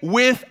pray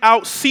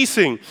without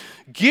ceasing.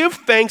 Give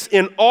thanks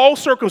in all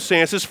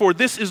circumstances, for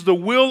this is the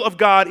will of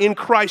God in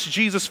Christ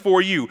Jesus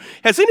for you."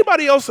 Has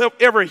anybody else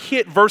ever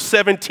hit verse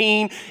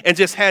 17 and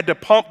just had to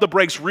pump the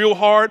brakes real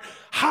hard?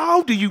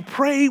 How do you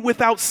pray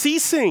without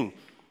ceasing?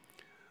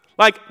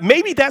 Like,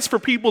 maybe that's for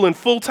people in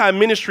full-time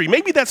ministry.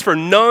 Maybe that's for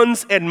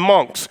nuns and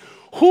monks.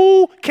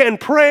 Who can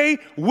pray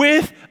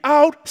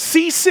without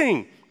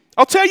ceasing?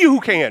 I'll tell you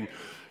who can.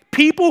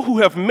 People who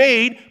have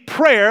made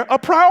prayer a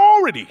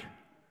priority.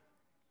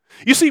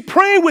 You see,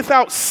 praying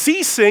without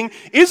ceasing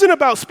isn't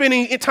about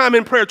spending time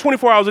in prayer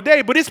 24 hours a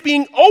day, but it's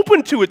being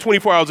open to it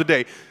 24 hours a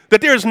day.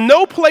 That there's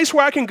no place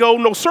where I can go,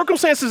 no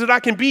circumstances that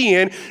I can be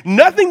in,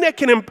 nothing that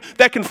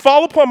can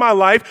fall upon my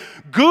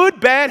life,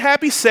 good, bad,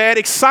 happy, sad,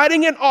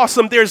 exciting, and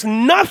awesome. There's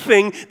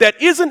nothing that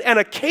isn't an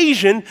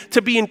occasion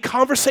to be in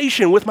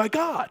conversation with my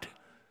God.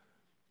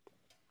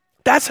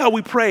 That's how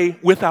we pray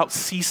without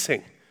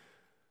ceasing.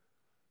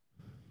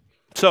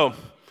 So,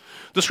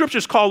 the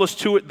scriptures call us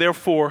to it,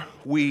 therefore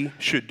we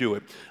should do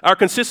it. Our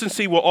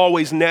consistency will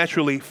always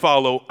naturally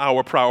follow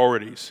our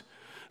priorities.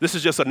 This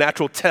is just a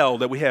natural tell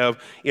that we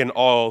have in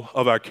all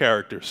of our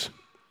characters.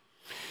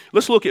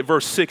 Let's look at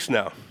verse 6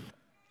 now.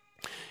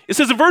 It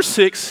says in verse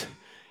 6,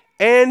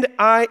 "And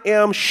I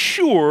am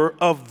sure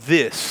of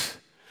this,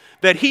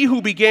 that he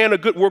who began a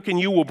good work in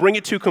you will bring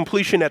it to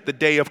completion at the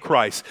day of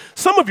Christ."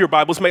 Some of your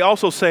Bibles may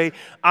also say,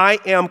 "I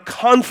am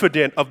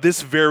confident of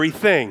this very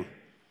thing."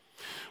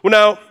 Well,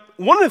 now,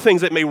 one of the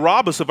things that may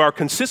rob us of our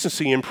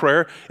consistency in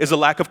prayer is a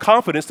lack of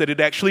confidence that it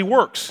actually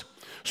works.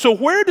 So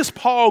where does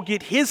Paul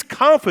get his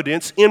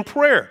confidence in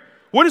prayer?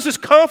 Where does this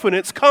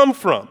confidence come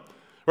from,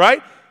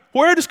 right?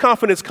 Where does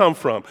confidence come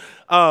from?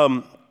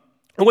 And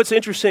what's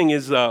interesting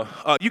is,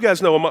 you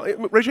guys know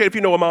Amon. Raise your hand if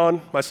you know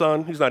Amon, my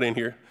son. He's not in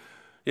here.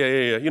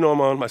 Yeah. You know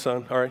Amon, my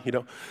son. All right, you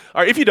know.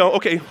 All right, if you don't,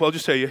 okay, well, I'll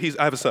just tell you,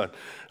 I have a son.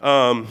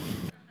 And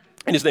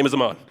his name is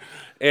Amon.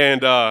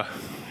 And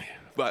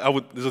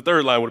there's a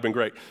third line would have been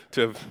great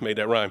to have made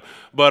that rhyme.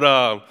 But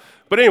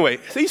anyway,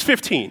 so he's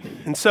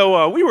 15. And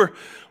so we were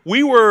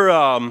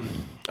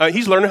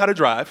he's learning how to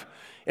drive.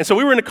 And so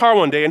we were in the car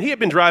one day, and he had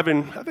been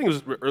driving, I think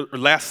it was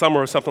last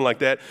summer or something like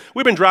that.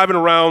 We've been driving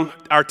around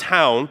our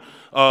town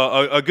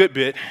a good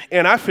bit,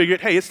 and I figured,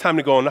 hey, it's time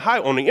to go on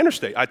the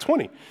interstate,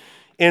 I-20.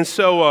 And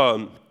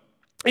so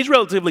he's a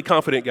relatively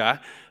confident guy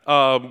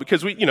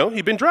because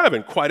he'd been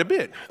driving quite a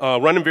bit,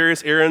 running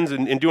various errands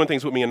and doing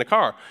things with me in the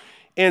car.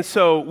 And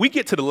so we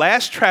get to the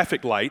last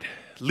traffic light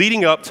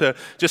leading up to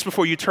just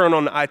before you turn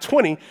on the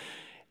I-20,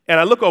 and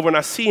I look over and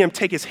I see him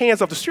take his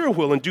hands off the steering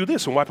wheel and do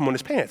this and wipe them on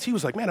his pants. He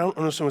was like, man, I don't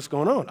understand what's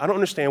going on. I don't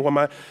understand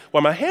why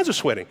my hands are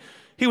sweating.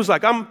 He was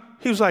like, I'm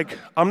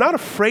not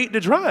afraid to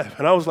drive.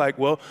 And I was like,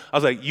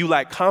 you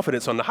lack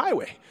confidence on the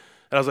highway.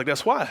 And I was like,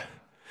 that's why.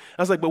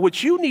 I was like, but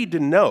what you need to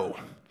know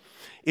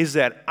is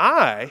that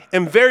I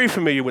am very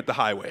familiar with the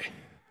highway,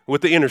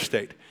 with the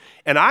interstate.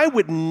 And I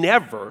would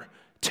never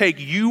take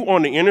you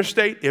on the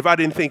interstate if I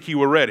didn't think you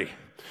were ready.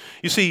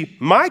 You see,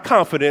 my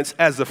confidence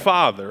as the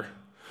father,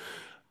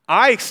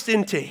 I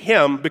extend to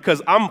him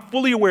because I'm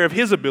fully aware of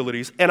his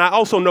abilities, and I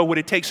also know what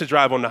it takes to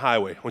drive on the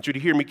highway. I want you to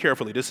hear me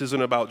carefully. This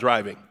isn't about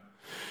driving.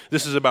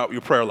 This is about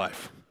your prayer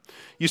life.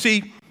 You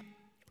see,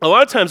 a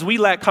lot of times we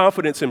lack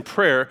confidence in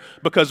prayer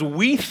because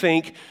we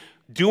think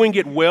doing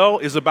it well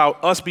is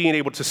about us being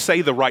able to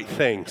say the right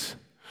things.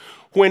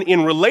 When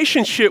in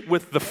relationship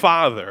with the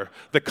Father,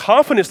 the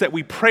confidence that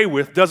we pray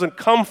with doesn't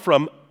come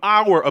from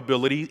our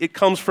ability, it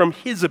comes from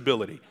his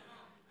ability.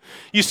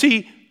 You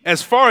see,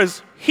 as far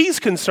as he's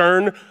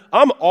concerned,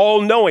 I'm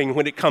all-knowing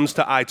when it comes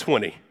to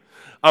I-20.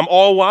 I'm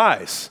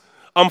all-wise.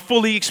 I'm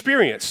fully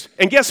experienced.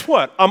 And guess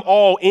what? I'm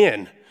all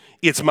in.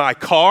 It's my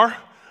car.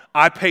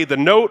 I pay the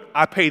note.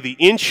 I pay the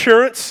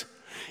insurance.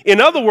 In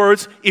other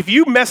words, if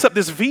you mess up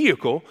this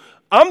vehicle,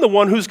 I'm the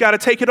one who's got to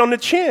take it on the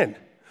chin.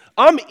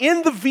 I'm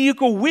in the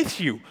vehicle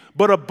with you.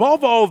 But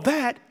above all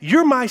that,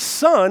 you're my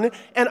son,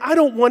 and I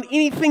don't want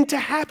anything to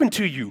happen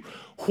to you.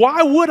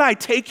 Why would I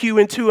take you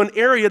into an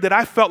area that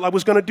I felt like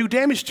was going to do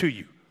damage to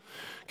you?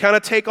 Kind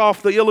of take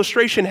off the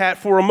illustration hat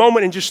for a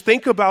moment and just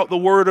think about the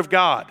Word of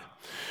God.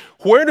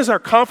 Where does our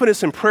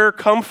confidence in prayer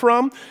come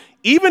from?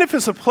 Even if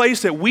it's a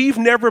place that we've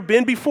never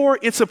been before,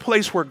 it's a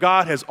place where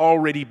God has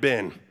already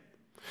been.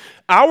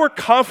 Our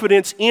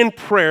confidence in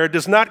prayer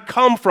does not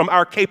come from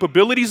our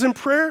capabilities in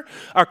prayer.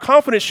 Our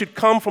confidence should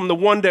come from the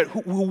one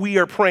who we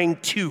are praying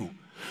to,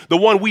 the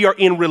one we are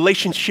in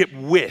relationship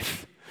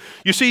with.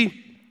 You see,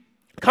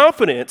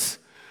 confidence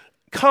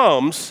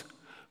comes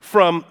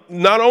from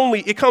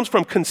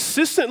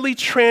consistently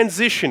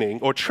transitioning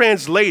or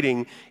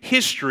translating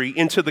history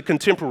into the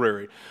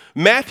contemporary.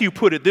 Matthew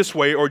put it this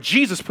way, or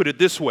Jesus put it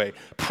this way.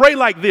 Pray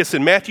like this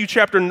in Matthew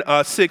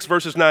chapter 6,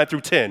 verses 9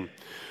 through 10.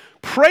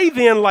 Pray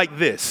then like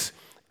this: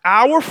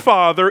 Our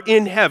Father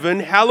in heaven,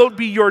 hallowed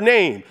be your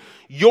name.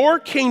 Your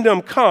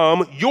kingdom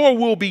come, your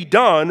will be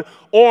done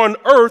on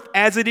earth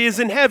as it is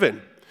in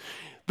heaven.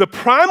 The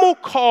primal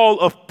call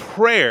of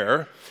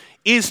prayer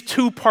is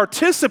to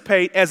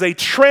participate as a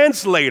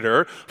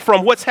translator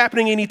from what's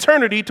happening in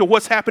eternity to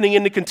what's happening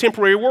in the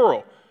contemporary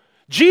world.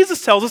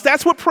 Jesus tells us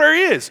that's what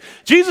prayer is.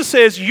 Jesus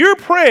says, you're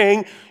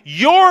praying,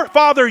 your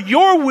Father,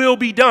 your will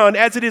be done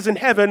as it is in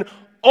heaven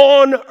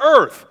on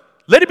earth.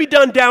 Let it be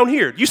done down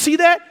here. You see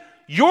that?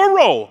 Your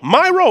role,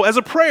 my role as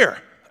a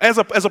prayer, as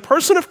a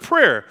person of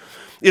prayer,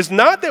 is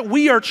not that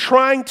we are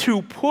trying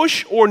to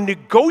push or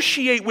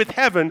negotiate with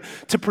heaven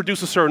to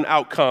produce a certain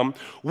outcome.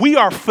 We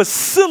are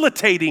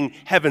facilitating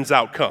heaven's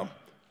outcome.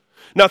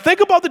 Now think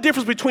about the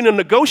difference between a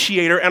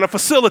negotiator and a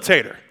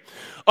facilitator.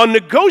 A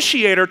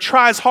negotiator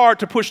tries hard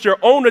to push their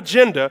own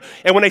agenda,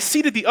 and when they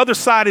see that the other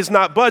side is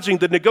not budging,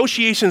 the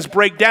negotiations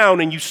break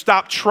down and you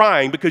stop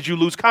trying because you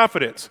lose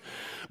confidence.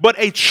 But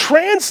a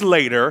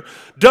translator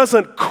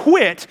doesn't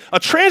quit. A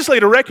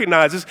translator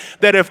recognizes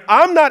that if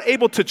I'm not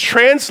able to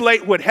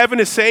translate what heaven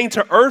is saying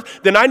to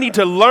earth, then I need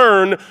to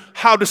learn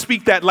how to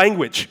speak that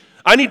language.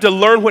 I need to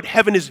learn what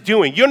heaven is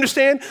doing. You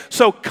understand?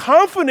 So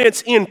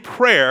confidence in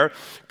prayer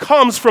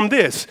comes from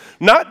this,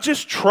 not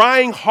just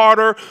trying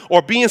harder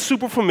or being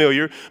super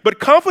familiar, but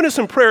confidence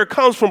in prayer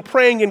comes from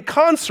praying in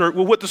concert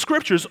with what the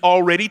scriptures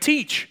already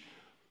teach.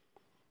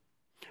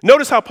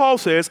 Notice how Paul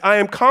says, I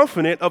am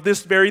confident of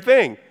this very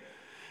thing,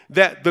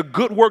 that the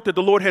good work that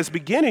the Lord has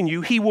begun in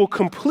you, he will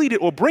complete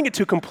it or bring it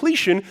to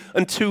completion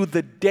until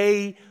the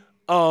day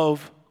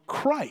of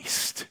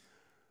Christ.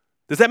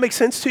 Does that make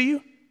sense to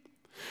you?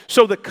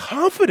 So the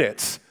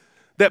confidence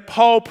that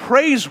Paul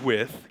prays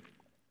with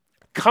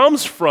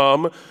comes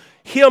from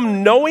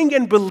him knowing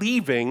and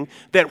believing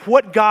that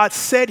what God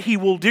said he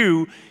will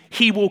do,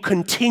 he will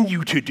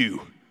continue to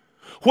do.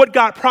 What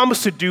God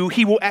promised to do,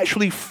 he will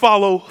actually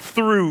follow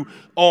through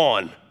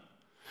on.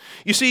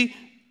 You see,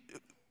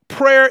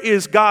 prayer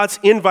is God's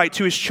invite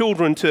to his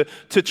children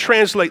to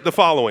translate the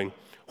following.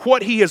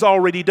 What he has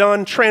already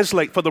done,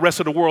 translate for the rest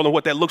of the world and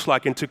what that looks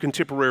like into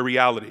contemporary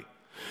reality.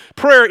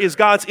 Prayer is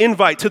God's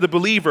invite to the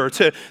believer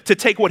to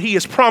take what he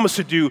has promised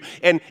to do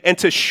and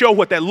to show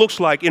what that looks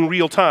like in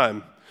real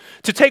time.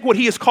 To take what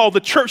he has called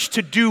the church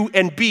to do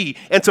and be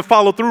and to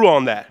follow through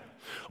on that.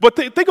 But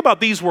think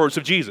about these words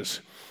of Jesus.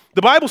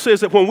 The Bible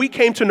says that when we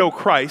came to know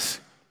Christ,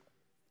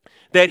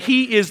 that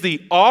he is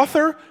the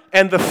author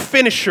and the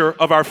finisher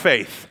of our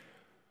faith.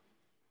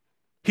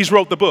 He's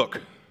wrote the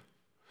book.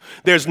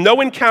 There's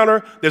no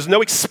encounter, there's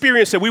no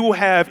experience that we will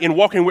have in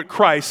walking with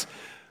Christ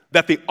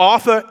that the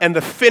author and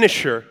the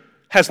finisher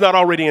has not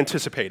already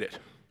anticipated.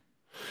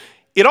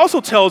 It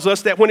also tells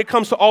us that when it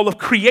comes to all of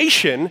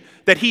creation,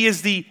 that he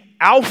is the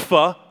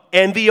Alpha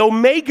and the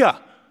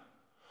Omega.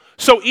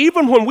 So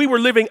even when we were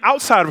living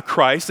outside of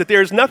Christ, that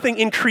there is nothing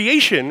in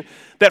creation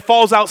that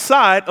falls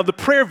outside of the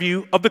prayer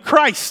view of the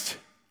Christ.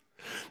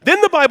 Then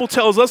the Bible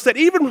tells us that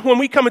even when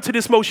we come into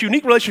this most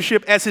unique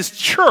relationship as his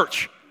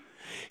church,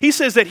 he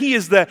says that he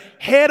is the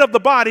head of the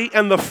body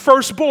and the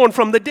firstborn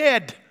from the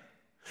dead.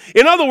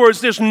 In other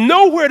words, there's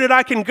nowhere that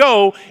I can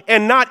go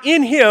and not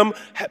in him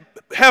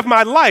have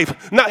my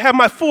life, not have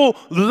my full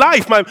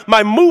life,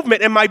 my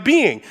movement and my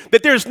being.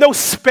 That there's no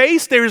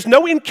space, there is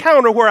no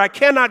encounter where I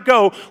cannot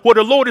go, where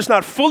the Lord is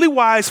not fully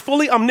wise,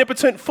 fully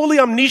omnipotent, fully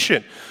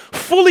omniscient,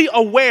 fully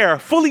aware,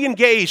 fully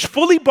engaged,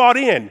 fully bought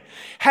in,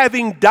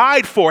 having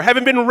died for,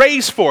 having been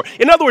raised for.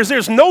 In other words,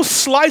 there's no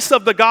slice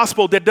of the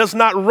gospel that does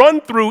not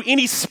run through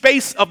any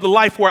space of the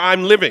life where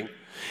I'm living.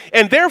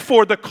 And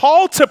therefore, the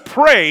call to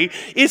pray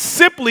is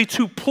simply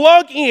to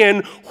plug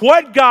in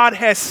what God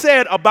has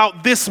said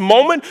about this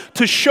moment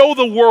to show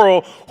the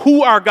world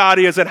who our God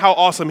is and how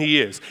awesome he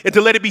is, and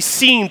to let it be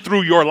seen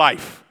through your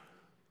life.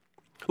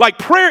 Like,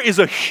 prayer is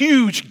a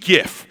huge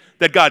gift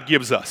that God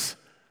gives us.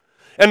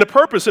 And the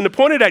purpose and the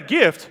point of that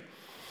gift,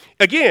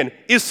 again,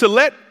 is to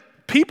let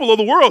people of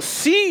the world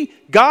see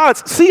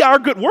our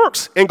good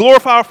works and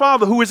glorify our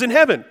Father who is in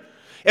heaven.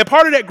 And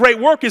part of that great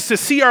work is to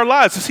see our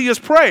lives, to see us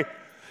pray,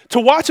 to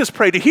watch us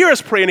pray, to hear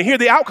us pray, and to hear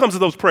the outcomes of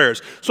those prayers.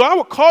 So I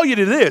would call you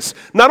to this,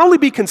 not only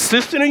be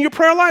consistent in your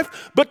prayer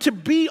life, but to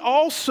be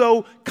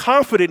also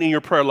confident in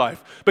your prayer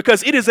life,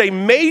 because it is a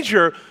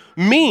major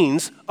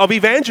means of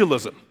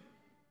evangelism.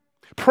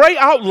 Pray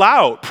out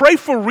loud, pray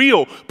for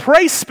real,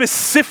 pray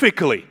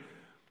specifically.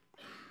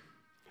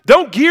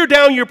 Don't gear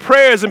down your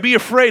prayers and be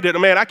afraid that,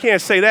 man, I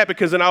can't say that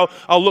because then I'll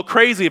look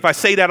crazy if I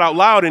say that out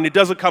loud and it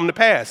doesn't come to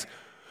pass.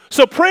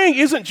 So praying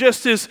isn't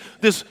just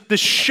this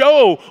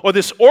show or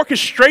this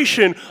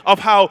orchestration of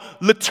how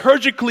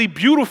liturgically,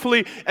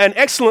 beautifully, and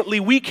excellently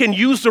we can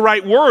use the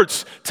right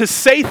words to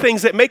say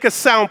things that make us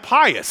sound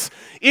pious.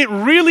 It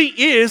really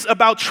is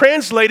about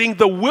translating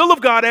the will of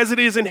God as it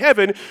is in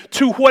heaven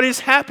to what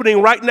is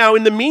happening right now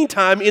in the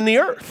meantime in the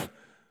earth.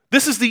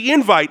 This is the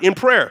invite in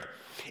prayer.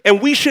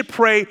 And we should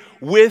pray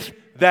with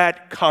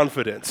that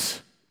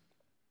confidence.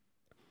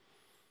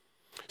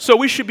 So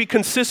we should be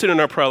consistent in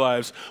our prayer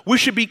lives. We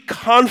should be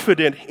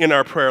confident in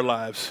our prayer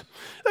lives.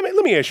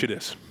 Let me ask you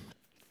this.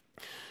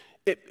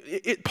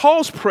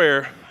 Paul's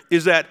prayer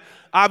is that,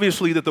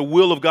 obviously, that the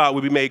will of God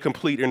would be made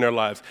complete in their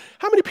lives.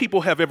 How many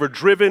people have ever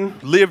driven,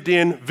 lived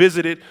in,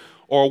 visited,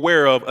 or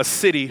aware of a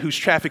city whose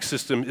traffic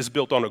system is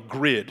built on a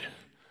grid?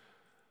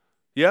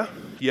 Yeah?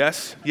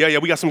 Yes? Yeah,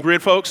 we got some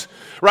grid folks,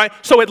 right?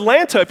 So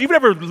Atlanta, if you've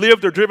ever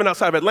lived or driven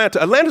outside of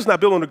Atlanta, Atlanta's not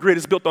built on a grid,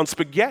 it's built on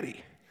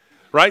spaghetti.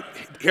 Right?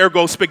 Here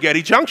goes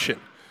Spaghetti Junction,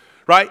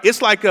 right?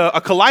 It's like a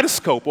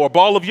kaleidoscope or a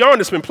ball of yarn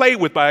that's been played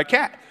with by a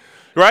cat,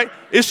 right?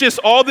 It's just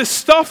all this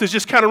stuff that's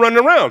just kind of running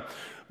around.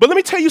 But let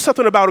me tell you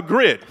something about a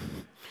grid.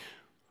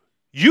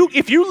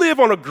 If you live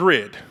on a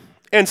grid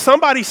and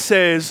somebody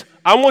says,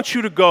 I want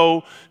you to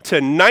go to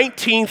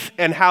 19th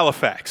and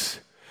Halifax,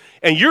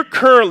 and you're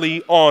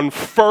currently on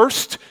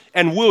 1st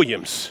and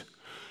Williams,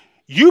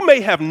 you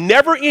may have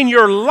never in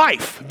your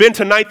life been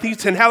to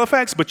 19th and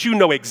Halifax, but you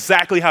know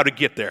exactly how to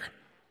get there.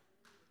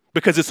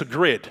 Because it's a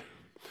grid.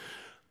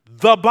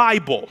 The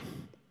Bible,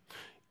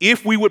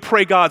 if we would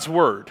pray God's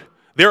word,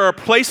 there are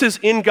places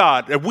in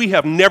God that we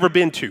have never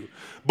been to.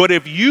 But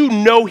if you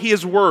know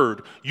his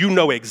word, you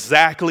know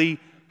exactly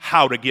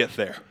how to get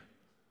there.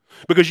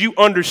 Because you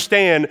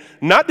understand,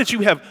 not that you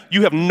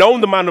have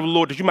known the mind of the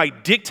Lord that you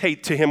might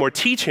dictate to him or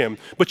teach him,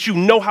 but you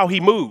know how he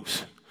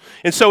moves.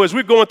 And so as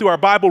we're going through our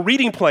Bible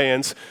reading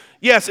plans,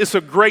 yes, it's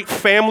a great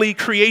family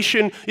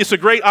creation. It's a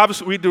great,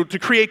 obviously, to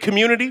create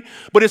community,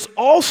 but it's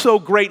also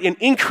great in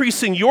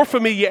increasing your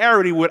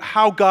familiarity with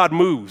how God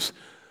moves.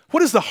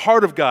 What is the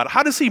heart of God?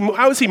 How does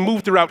he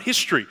move throughout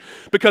history?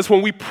 Because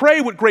when we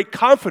pray with great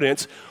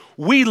confidence,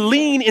 we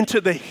lean into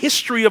the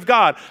history of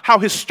God, how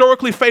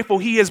historically faithful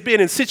he has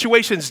been in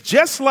situations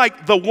just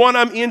like the one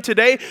I'm in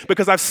today,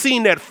 because I've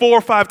seen that 4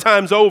 or 5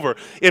 times over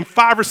in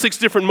 5 or 6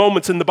 different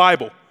moments in the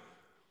Bible.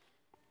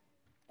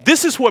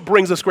 This is what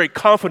brings us great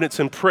confidence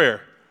in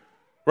prayer,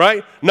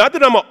 right? Not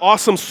that I'm an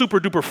awesome,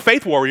 super duper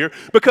faith warrior,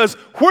 because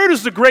where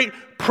does the great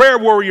prayer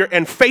warrior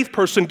and faith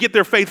person get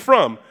their faith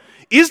from?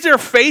 Is there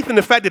faith in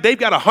the fact that they've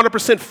got a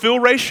 100% fill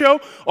ratio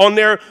on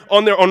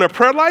their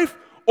prayer life?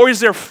 Or is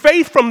there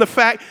faith from the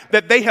fact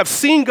that they have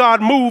seen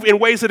God move in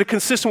ways that are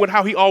consistent with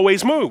how he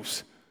always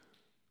moves?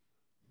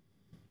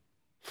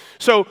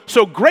 So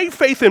great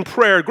faith in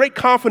prayer, great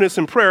confidence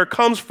in prayer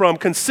comes from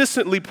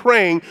consistently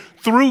praying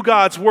through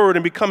God's word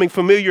and becoming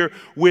familiar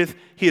with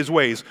his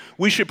ways.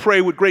 We should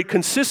pray with great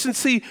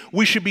consistency.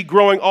 We should be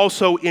growing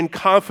also in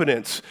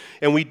confidence.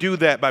 And we do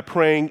that by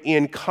praying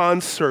in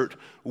concert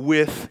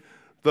with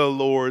the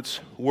Lord's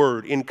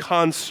word, in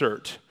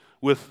concert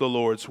with the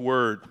Lord's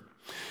word.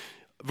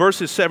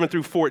 Verses 7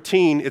 through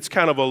 14, it's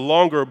kind of a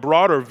longer,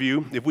 broader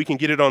view. If we can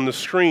get it on the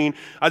screen,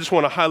 I just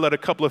want to highlight a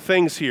couple of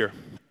things here.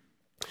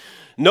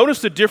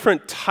 Notice the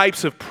different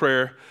types of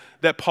prayer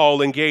that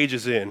Paul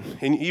engages in.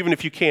 And even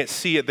if you can't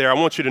see it there, I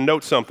want you to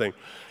note something.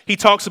 He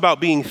talks about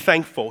being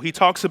thankful. He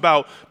talks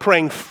about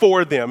praying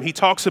for them. He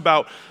talks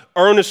about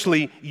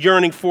earnestly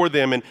yearning for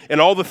them and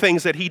all the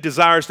things that he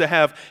desires to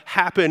have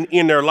happen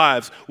in their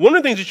lives. One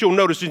of the things that you'll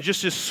notice in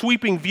just this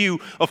sweeping view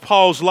of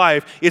Paul's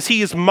life is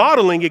he is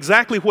modeling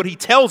exactly what he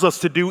tells us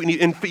to do in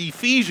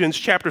Ephesians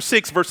chapter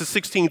 6, verses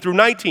 16 through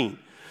 19.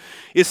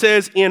 It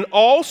says, in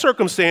all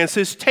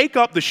circumstances, take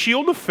up the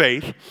shield of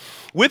faith,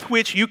 with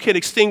which you can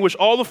extinguish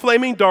all the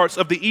flaming darts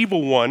of the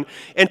evil one,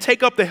 and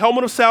take up the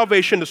helmet of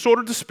salvation, the sword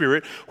of the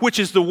Spirit, which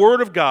is the word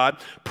of God,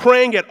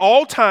 praying at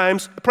all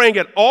times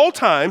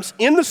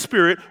in the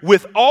Spirit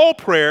with all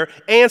prayer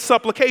and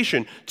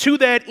supplication. To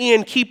that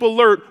end, keep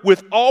alert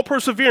with all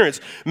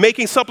perseverance,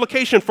 making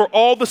supplication for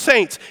all the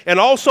saints, and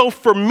also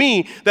for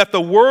me, that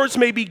the words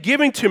may be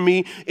given to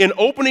me in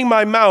opening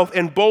my mouth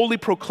and boldly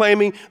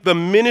proclaiming the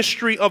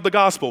ministry of the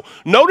gospel.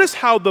 Notice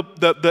how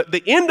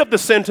the end of the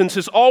sentence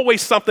is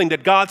always something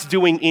that God's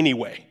doing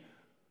anyway.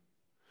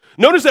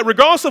 Notice that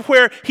regardless of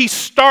where he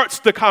starts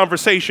the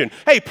conversation,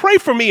 hey, pray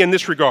for me in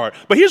this regard.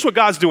 But here's what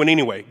God's doing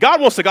anyway. God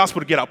wants the gospel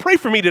to get out. Pray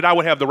for me that I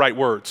would have the right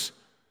words.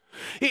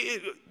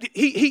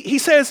 He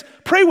says,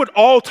 pray with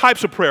all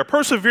types of prayer,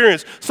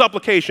 perseverance,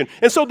 supplication.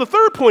 And so the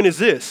third point is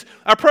this.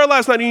 Our prayer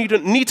lives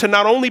need to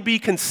not only be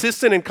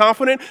consistent and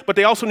confident, but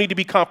they also need to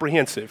be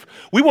comprehensive.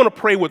 We want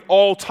to pray with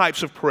all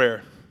types of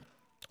prayer.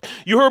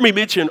 You heard me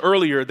mention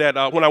earlier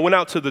that when I went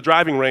out to the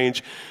driving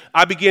range,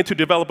 I began to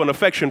develop an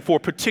affection for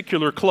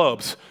particular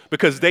clubs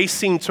because they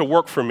seemed to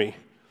work for me.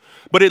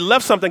 But it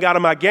left something out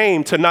of my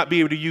game to not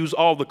be able to use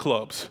all the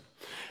clubs.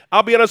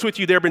 I'll be honest with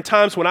you, there have been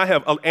times when I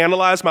have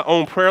analyzed my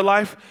own prayer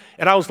life,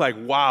 and I was like,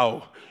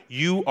 wow,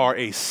 you are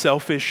a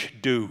selfish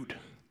dude.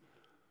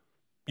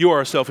 You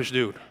are a selfish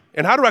dude.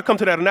 And how do I come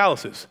to that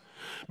analysis?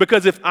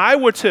 Because if I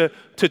were to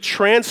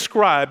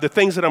transcribe the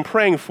things that I'm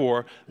praying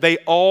for,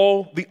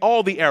 all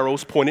the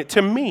arrows pointed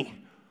to me.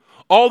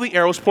 All the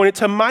arrows pointed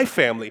to my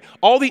family.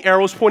 All the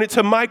arrows pointed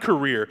to my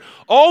career.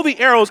 All the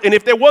arrows, and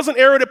if there was an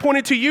arrow that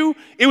pointed to you,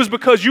 it was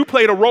because you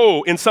played a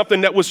role in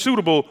something that was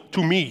suitable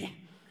to me,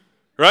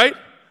 right?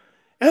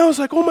 And I was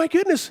like, oh my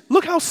goodness,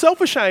 look how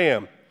selfish I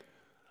am.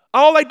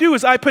 All I do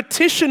is I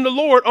petition the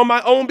Lord on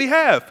my own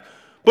behalf.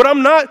 But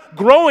I'm not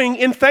growing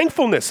in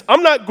thankfulness.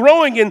 I'm not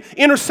growing in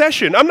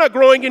intercession. I'm not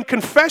growing in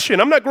confession.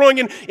 I'm not growing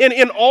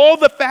in all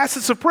the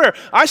facets of prayer.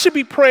 I should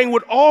be praying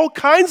with all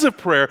kinds of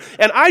prayer,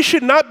 and I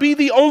should not be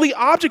the only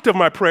object of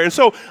my prayer. And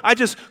so I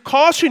just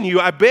caution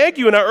you, I beg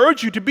you, and I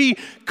urge you to be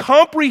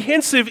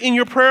comprehensive in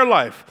your prayer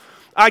life.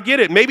 I get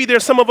it. Maybe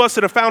there's some of us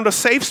that have found a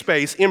safe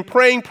space in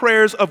praying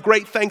prayers of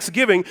great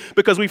thanksgiving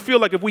because we feel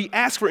like if we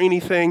ask for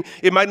anything,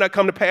 it might not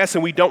come to pass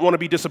and we don't want to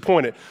be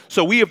disappointed.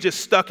 So we have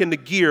just stuck in the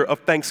gear of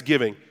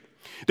thanksgiving.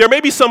 There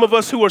may be some of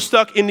us who are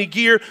stuck in the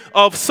gear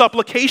of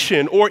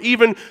supplication or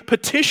even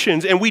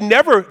petitions, and we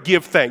never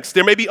give thanks.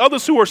 There may be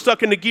others who are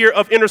stuck in the gear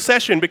of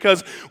intercession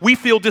because we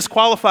feel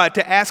disqualified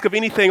to ask of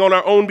anything on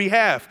our own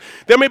behalf.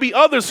 There may be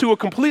others who are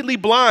completely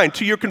blind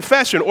to your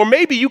confession, or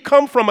maybe you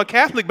come from a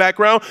Catholic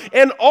background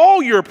and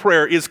all your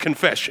prayer is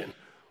confession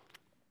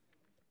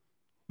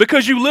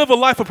because you live a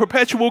life of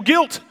perpetual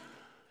guilt.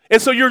 And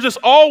so you're just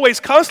always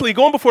constantly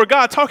going before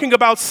God talking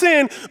about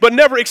sin, but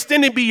never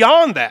extending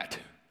beyond that.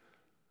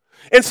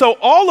 And so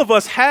all of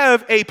us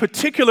have a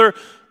particular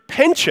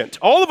penchant.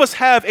 All of us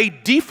have a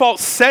default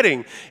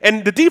setting.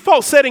 And the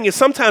default setting is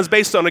sometimes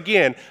based on,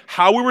 again,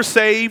 how we were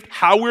saved,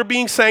 how we're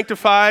being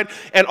sanctified,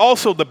 and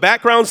also the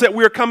backgrounds that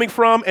we're coming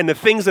from and the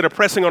things that are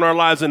pressing on our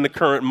lives in the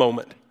current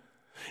moment.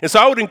 And so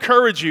I would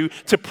encourage you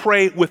to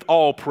pray with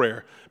all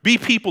prayer. Be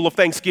people of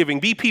thanksgiving.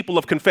 Be people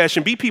of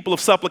confession. Be people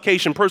of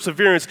supplication,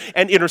 perseverance,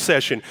 and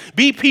intercession.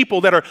 Be people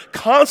that are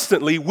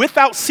constantly,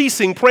 without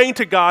ceasing, praying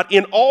to God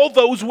in all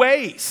those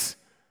ways.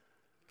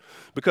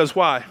 Because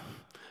why?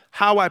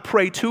 How I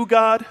pray to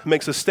God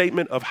makes a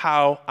statement of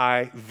how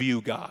I view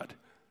God.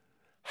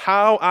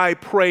 How I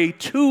pray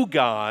to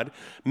God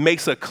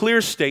makes a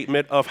clear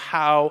statement of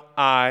how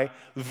I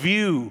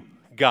view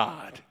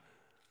God.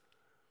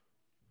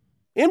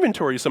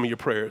 Inventory some of your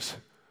prayers.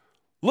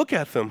 Look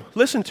at them.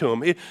 Listen to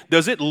them.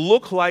 Does it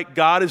look like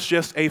God is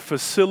just a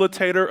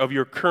facilitator of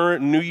your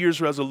current New Year's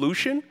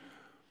resolution?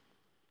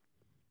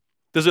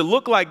 Does it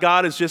look like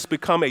God has just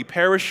become a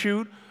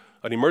parachute,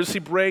 an emergency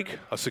brake,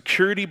 a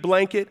security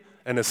blanket,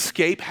 an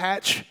escape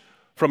hatch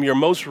from your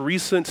most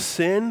recent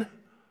sin?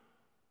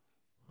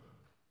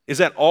 Is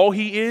that all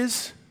he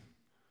is?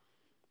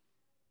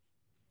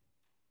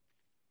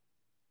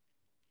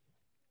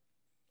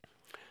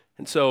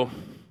 And so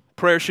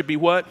prayer should be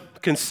what?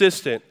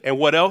 Consistent. And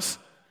what else?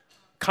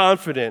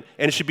 Confident.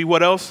 And it should be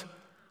what else?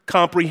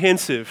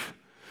 Comprehensive.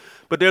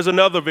 But there's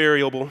another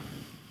variable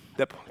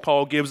that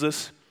Paul gives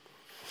us,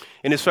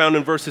 and it's found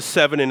in verses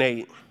 7 and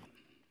 8.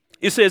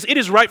 It says, "It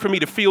is right for me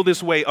to feel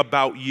this way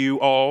about you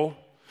all,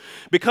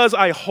 because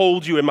I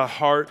hold you in my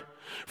heart,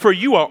 for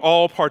you are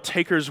all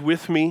partakers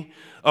with me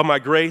of my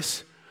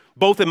grace,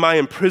 both in my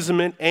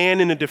imprisonment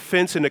and in the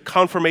defense and the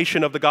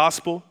confirmation of the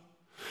gospel.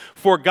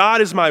 For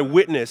God is my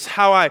witness,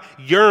 how I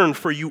yearn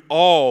for you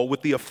all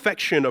with the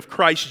affection of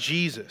Christ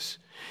Jesus.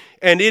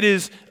 And it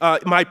is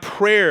my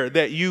prayer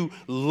that your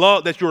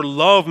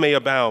love may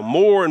abound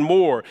more and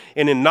more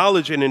and in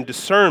knowledge and in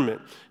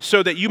discernment,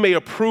 so that you may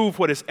approve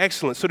what is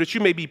excellent, so that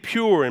you may be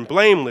pure and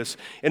blameless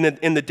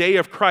in the day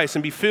of Christ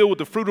and be filled with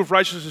the fruit of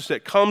righteousness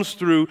that comes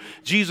through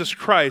Jesus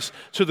Christ,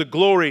 to the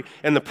glory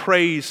and the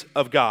praise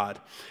of God."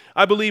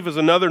 I believe, as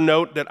another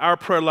note, that our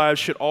prayer lives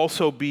should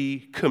also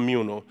be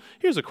communal.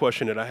 Here's a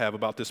question that I have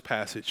about this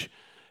passage.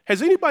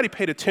 Has anybody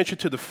paid attention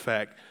to the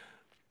fact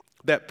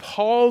that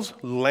Paul's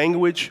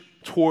language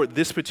toward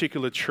this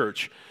particular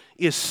church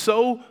is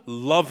so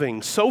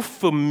loving, so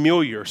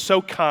familiar,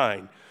 so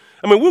kind?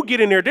 I mean, we'll get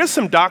in there. There's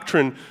some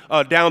doctrine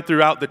down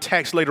throughout the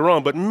text later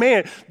on, but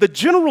man, the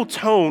general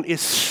tone is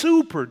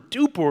super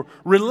duper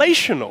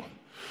relational.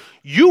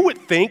 You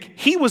would think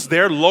he was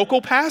their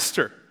local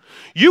pastor.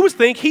 You would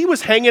think he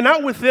was hanging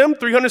out with them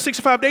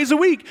 365 days a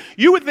week.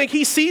 You would think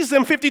he sees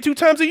them 52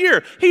 times a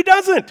year. He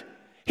doesn't.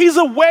 He's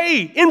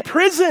away in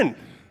prison.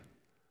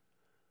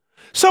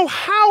 So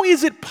how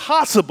is it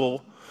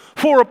possible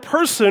for a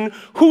person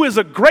who is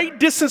a great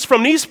distance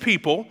from these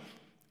people,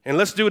 and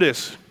let's do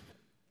this,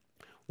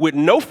 with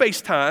no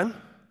FaceTime,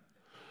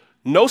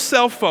 no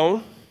cell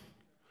phone,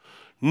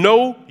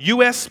 no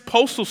U.S.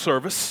 Postal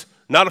Service,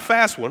 not a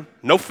fast one,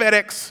 no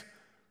FedEx,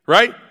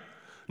 right?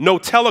 No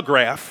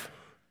telegraph,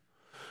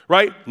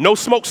 right? No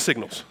smoke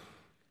signals.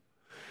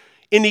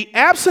 In the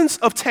absence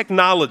of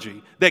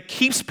technology that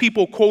keeps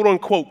people, quote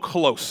unquote,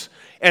 close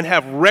and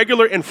have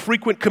regular and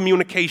frequent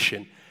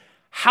communication,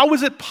 how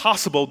is it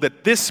possible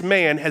that this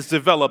man has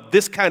developed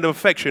this kind of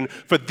affection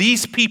for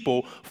these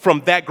people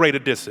from that great a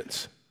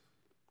distance?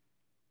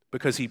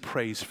 Because he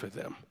prays for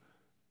them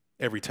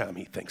every time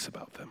he thinks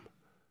about them,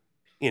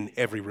 in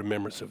every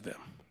remembrance of them.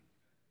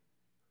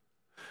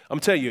 I'm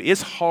telling you,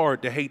 it's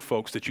hard to hate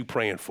folks that you're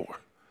praying for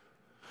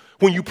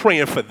when you're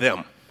praying for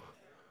them,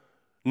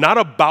 not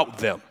about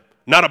them,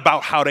 not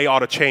about how they ought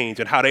to change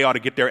and how they ought to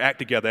get their act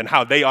together and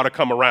how they ought to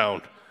come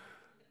around.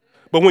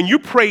 But when you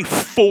pray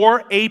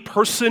for a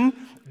person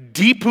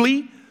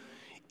deeply,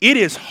 it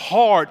is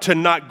hard to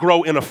not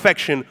grow in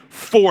affection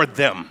for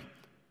them.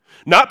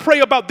 Not pray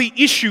about the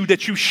issue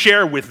that you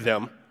share with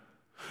them,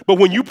 but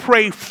when you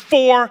pray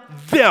for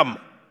them.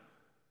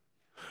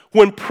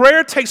 When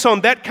prayer takes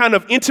on that kind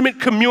of intimate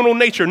communal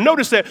nature,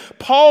 notice that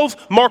Paul's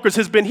markers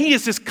he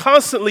is just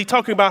constantly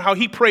talking about how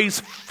he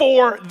prays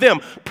for them.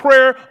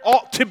 Prayer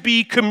ought to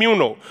be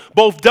communal,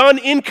 both done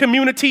in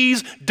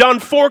communities, done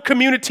for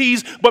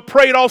communities, but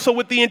prayed also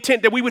with the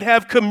intent that we would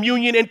have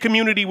communion and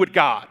community with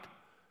God.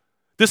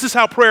 This is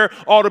how prayer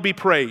ought to be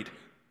prayed.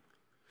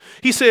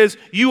 He says,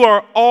 "You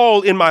are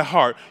all in my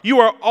heart.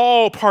 You are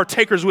all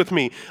partakers with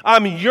me.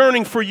 I'm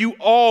yearning for you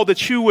all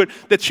that you would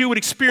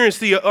experience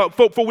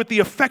with the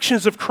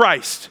affections of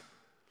Christ."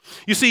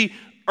 You see,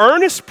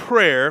 earnest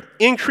prayer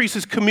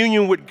increases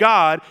communion with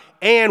God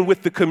and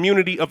with the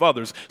community of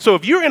others. So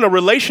if you're in a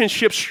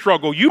relationship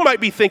struggle, you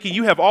might be thinking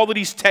you have all of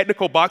these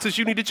technical boxes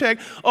you need to check.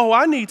 Oh,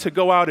 I need to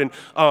go out and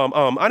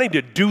I need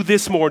to do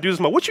this more, do this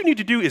more. What you need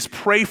to do is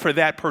pray for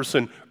that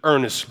person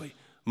earnestly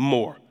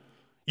more.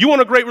 You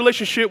want a great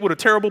relationship with a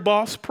terrible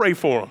boss? Pray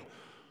for them.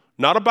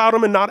 Not about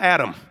them and not at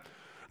them.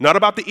 Not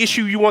about the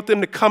issue you want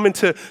them to come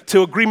into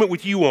agreement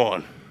with you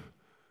on.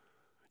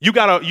 You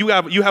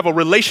have a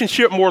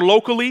relationship more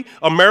locally,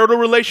 a marital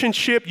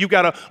relationship. You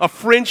got a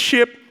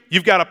friendship.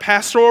 You've got a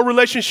pastoral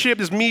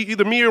relationship. It's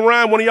either me or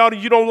Ryan, one of y'all that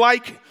you don't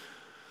like,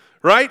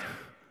 right?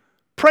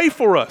 Pray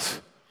for us.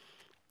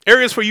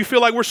 Areas where you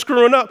feel like we're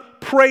screwing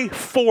up, pray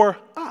for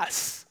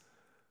us.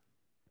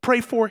 Pray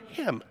for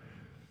him.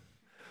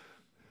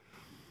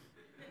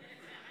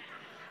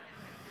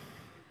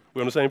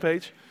 We on the same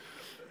page?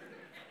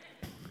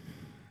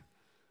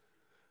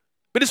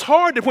 But it's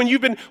hard that when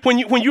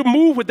you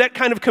move with that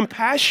kind of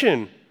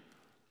compassion,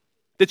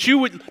 that you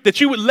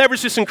would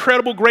leverage this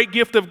incredible great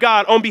gift of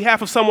God on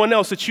behalf of someone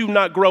else, that you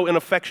not grow in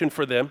affection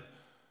for them.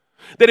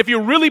 That if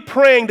you're really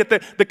praying that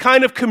the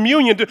kind of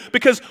communion,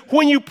 because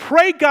when you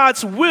pray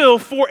God's will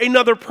for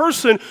another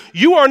person,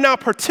 you are now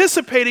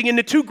participating in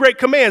the two great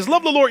commands.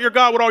 Love the Lord your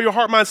God with all your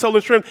heart, mind, soul,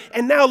 and strength,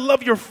 and now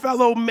love your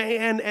fellow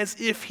man as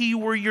if he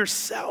were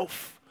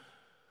yourself.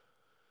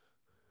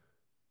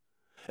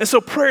 And so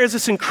prayer is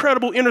this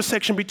incredible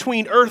intersection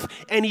between earth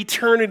and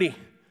eternity,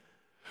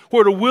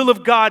 where the will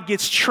of God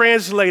gets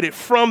translated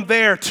from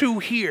there to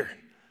here.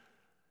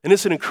 And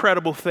it's an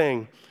incredible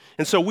thing.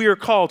 And so we are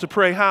called to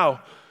pray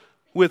how?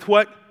 With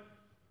what?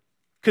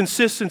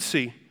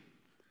 Consistency,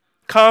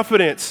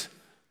 confidence,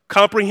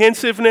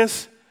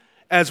 comprehensiveness,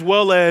 as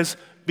well as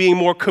being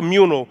more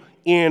communal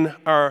in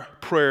our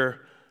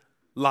prayer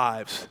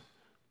lives.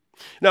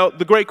 Now,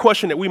 the great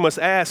question that we must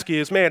ask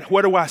is, man,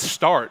 where do I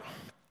start?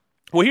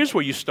 Well, here's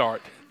where you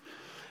start.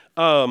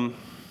 Have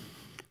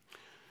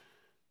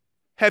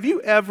Have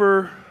you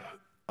ever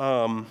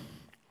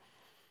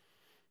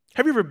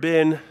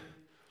been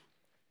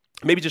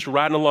maybe just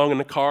riding along in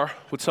the car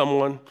with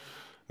someone,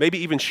 maybe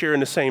even sharing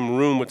the same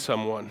room with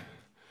someone,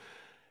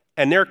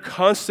 and they're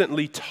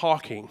constantly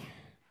talking,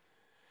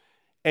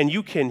 and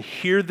you can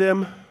hear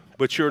them,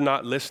 but you're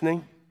not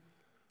listening?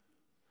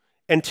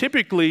 And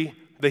typically,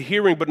 the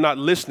hearing but not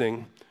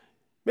listening,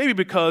 maybe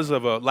because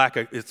of a lack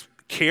of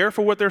care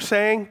for what they're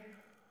saying,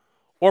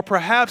 or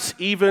perhaps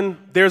even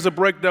there's a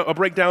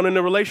breakdown in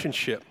the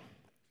relationship,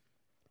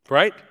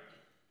 right?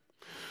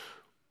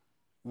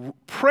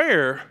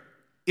 Prayer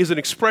is an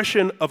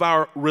expression of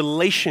our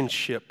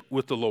relationship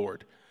with the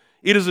Lord.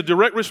 It is a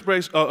direct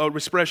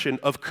expression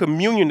of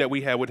communion that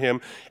we have with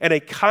him, and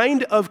a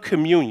kind of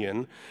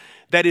communion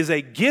that is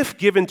a gift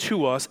given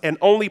to us and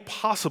only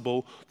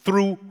possible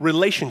through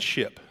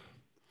relationship.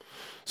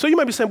 So you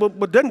might be saying, well,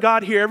 but doesn't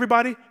God hear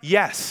everybody?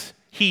 Yes,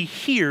 he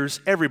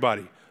hears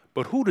everybody.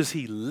 But who does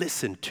he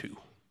listen to?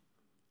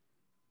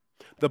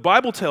 The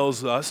Bible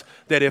tells us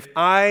that if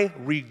I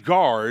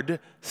regard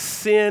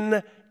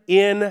sin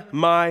in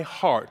my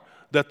heart,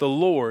 that the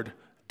Lord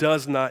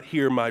does not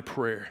hear my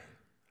prayer.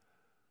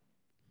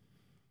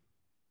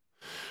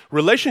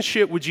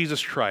 Relationship with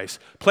Jesus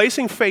Christ,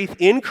 placing faith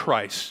in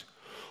Christ,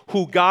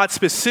 who God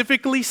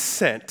specifically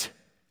sent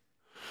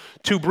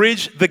to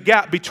bridge the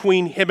gap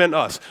between him and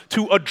us,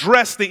 to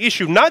address the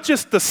issue, not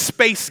just the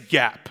space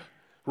gap,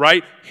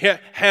 right?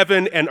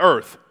 Heaven and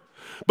earth,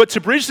 but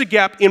to bridge the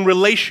gap in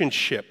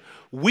relationship.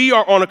 We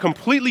are on a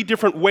completely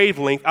different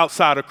wavelength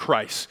outside of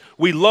Christ.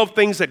 We love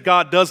things that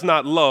God does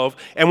not love,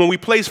 and when we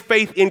place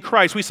faith in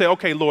Christ, we say,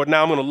 okay, Lord,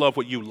 now I'm going to love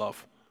what you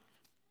love.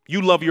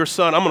 You love your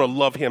son, I'm going to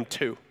love him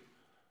too.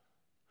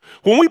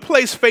 When we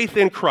place faith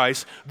in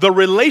Christ, the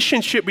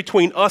relationship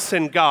between us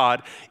and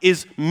God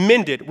is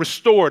mended,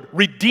 restored,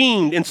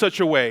 redeemed in such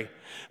a way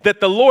that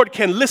the Lord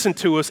can listen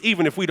to us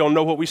even if we don't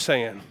know what we're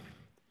saying.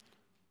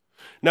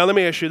 Now, let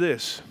me ask you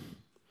this.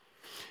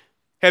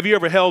 Have you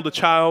ever held a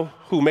child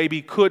who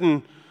maybe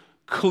couldn't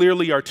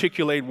clearly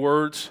articulate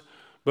words,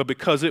 but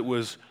because it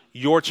was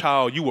your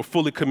child, you were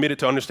fully committed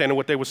to understanding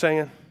what they were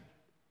saying?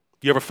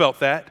 You ever felt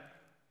that?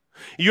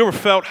 You ever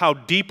felt how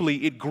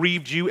deeply it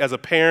grieved you as a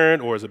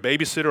parent or as a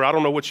babysitter? I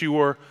don't know what you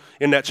were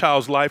in that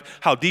child's life,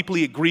 how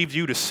deeply it grieved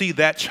you to see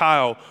that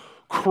child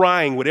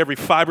crying with every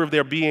fiber of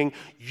their being.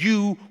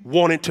 You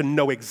wanted to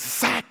know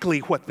exactly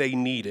what they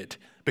needed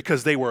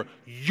because they were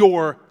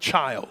your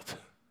child.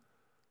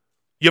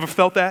 You ever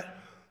felt that?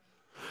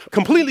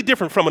 Completely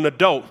different from an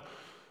adult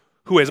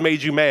who has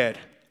made you mad,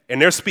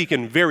 and they're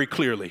speaking very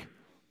clearly,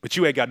 but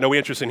you ain't got no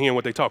interest in hearing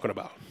what they're talking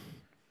about.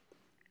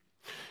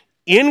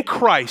 In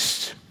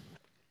Christ,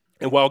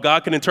 and while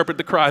God can interpret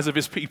the cries of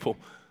his people,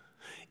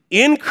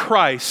 in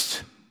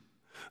Christ,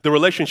 the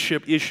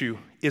relationship issue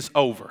is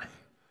over.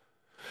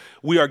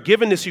 We are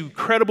given this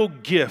incredible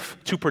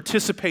gift to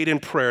participate in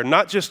prayer,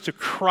 not just to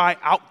cry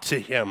out to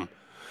him,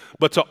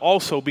 but to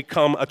also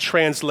become a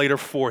translator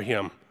for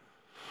him.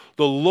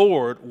 The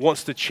Lord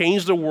wants to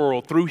change the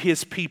world through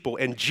his people.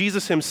 And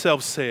Jesus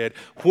himself said,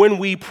 when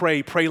we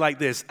pray, pray like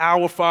this: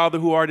 Our Father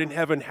who art in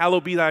heaven,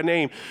 hallowed be thy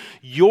name.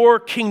 Your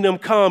kingdom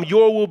come,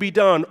 your will be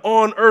done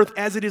on earth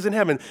as it is in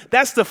heaven.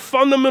 That's the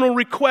fundamental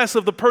request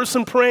of the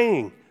person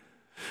praying.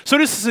 So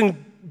this is a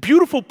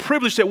beautiful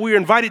privilege that we are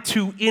invited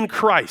to in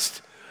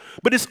Christ.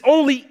 But it's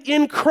only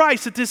in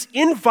Christ that this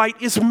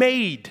invite is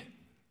made.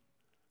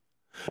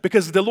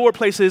 Because the Lord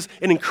places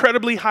an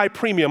incredibly high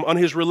premium on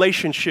his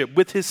relationship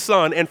with his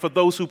son and for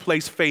those who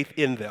place faith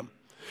in them.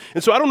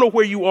 And so I don't know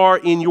where you are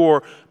in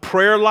your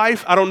prayer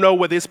life. I don't know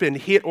whether it's been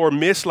hit or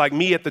miss like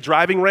me at the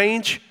driving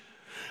range.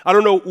 I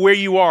don't know where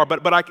you are,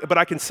 but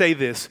I can say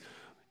this.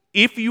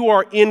 If you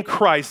are in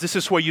Christ, this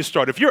is where you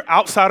start. If you're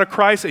outside of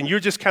Christ and you're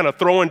just kind of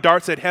throwing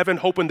darts at heaven,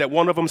 hoping that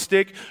one of them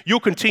stick, you'll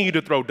continue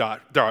to throw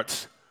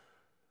darts.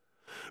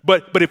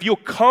 But if you'll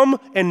come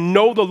and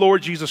know the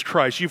Lord Jesus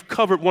Christ, you've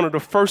covered one of the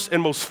first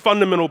and most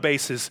fundamental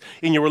bases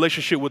in your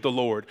relationship with the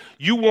Lord.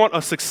 You want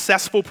a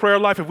successful prayer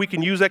life, if we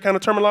can use that kind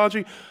of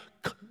terminology,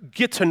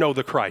 get to know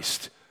the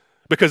Christ,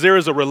 because there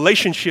is a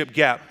relationship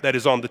gap that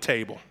is on the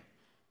table.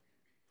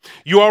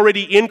 You're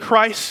already in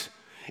Christ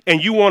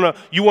and you want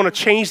to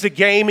change the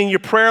game in your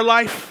prayer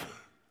life,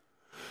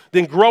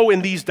 then grow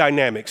in these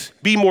dynamics.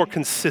 Be more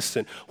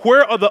consistent.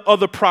 Where are the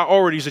other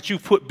priorities that you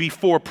put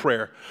before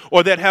prayer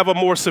or that have a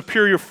more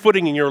superior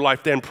footing in your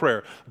life than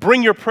prayer?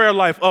 Bring your prayer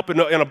life up and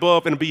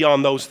above and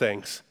beyond those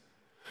things.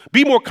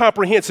 Be more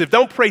comprehensive.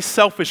 Don't pray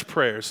selfish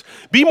prayers.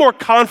 Be more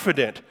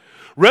confident.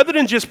 Rather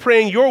than just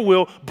praying your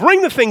will,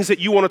 bring the things that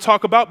you want to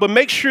talk about, but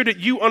make sure that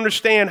you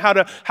understand how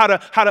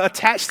to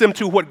attach them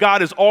to what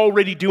God is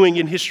already doing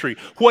in history,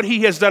 what he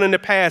has done in the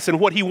past and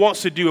what he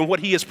wants to do and what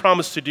he has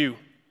promised to do.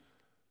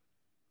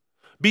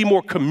 Be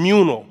more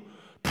communal.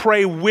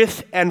 Pray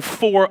with and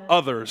for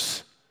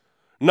others,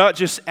 not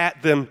just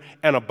at them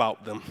and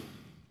about them.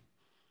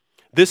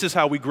 This is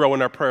how we grow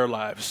in our prayer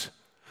lives.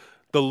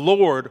 The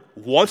Lord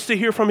wants to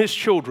hear from his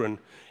children,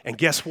 and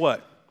guess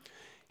what?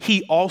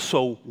 He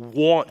also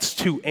wants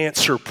to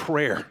answer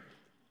prayer.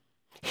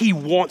 He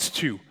wants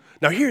to.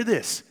 Now hear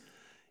this.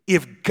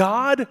 if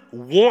God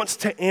wants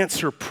to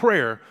answer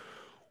prayer,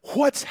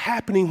 what's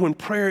happening when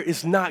prayer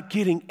is not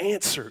getting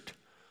answered?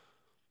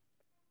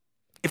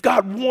 If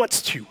God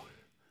wants to.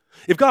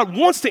 If God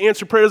wants to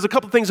answer prayer, there's a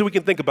couple things that we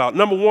can think about.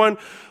 Number one,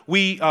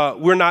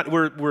 we're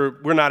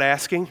not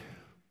asking,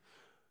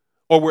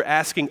 or we're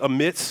asking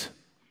amiss,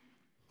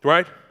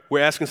 right? We're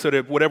asking so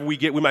that whatever we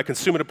get, we might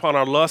consume it upon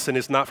our lust, and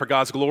it's not for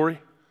God's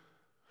glory.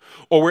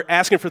 Or we're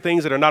asking for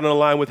things that are not in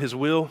line with his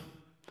will,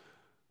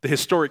 the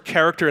historic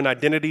character and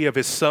identity of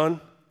his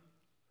son.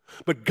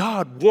 But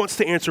God wants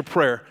to answer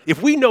prayer.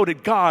 If we know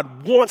that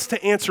God wants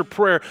to answer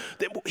prayer,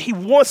 that he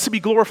wants to be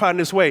glorified in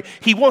this way.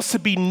 He wants to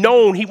be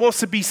known. He wants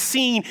to be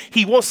seen.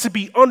 He wants to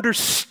be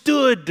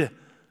understood.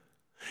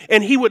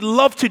 And he would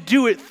love to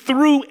do it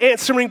through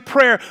answering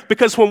prayer,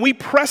 because when we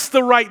press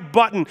the right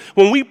button,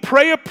 when we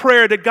pray a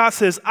prayer that God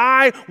says,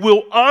 I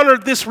will honor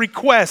this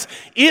request,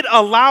 it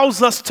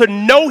allows us to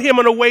know him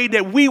in a way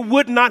that we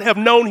would not have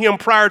known him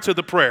prior to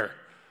the prayer.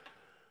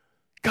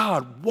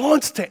 God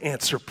wants to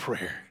answer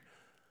prayer.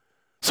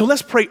 So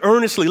let's pray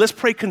earnestly. Let's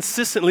pray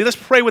consistently. Let's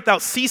pray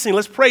without ceasing.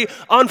 Let's pray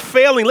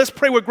unfailing. Let's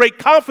pray with great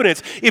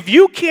confidence. If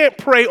you can't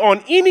pray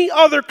on any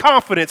other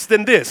confidence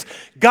than this,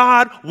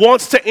 God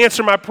wants to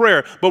answer my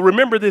prayer. But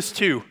remember this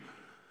too.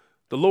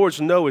 The Lord's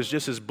no is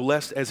just as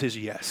blessed as his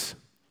yes.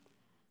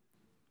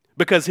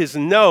 Because his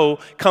no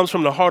comes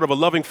from the heart of a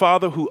loving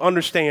Father who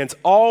understands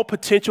all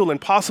potential and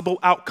possible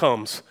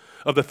outcomes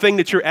of the thing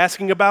that you're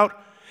asking about.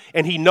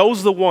 And he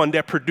knows the one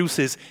that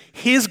produces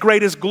his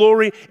greatest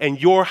glory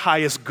and your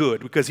highest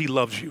good, because he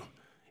loves you.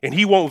 And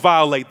he won't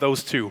violate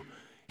those two.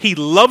 He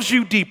loves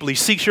you deeply,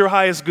 seeks your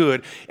highest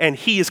good, and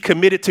he is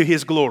committed to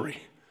his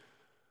glory.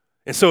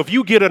 And so if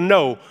you get a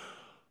no,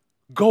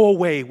 go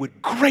away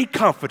with great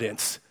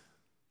confidence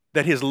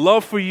that his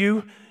love for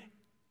you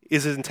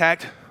is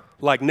intact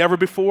like never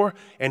before,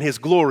 and his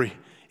glory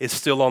is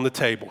still on the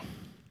table.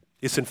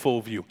 It's in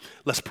full view.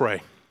 Let's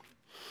pray.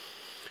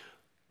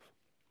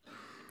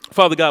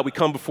 Father God, we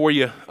come before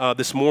you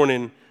this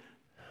morning,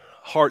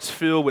 hearts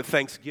filled with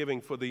thanksgiving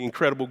for the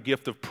incredible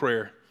gift of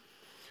prayer.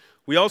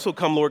 We also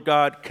come, Lord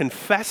God,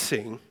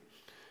 confessing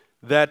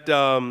that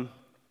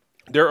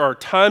there are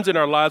times in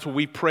our lives where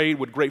we prayed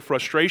with great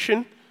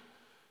frustration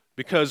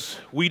because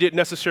we didn't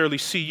necessarily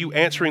see you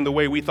answering the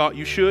way we thought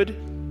you should.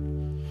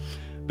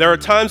 There are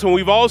times when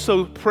we've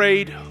also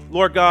prayed,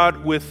 Lord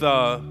God, with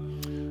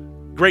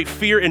great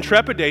fear and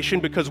trepidation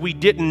because we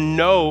didn't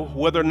know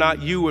whether or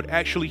not you would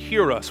actually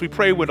hear us. We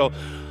pray with a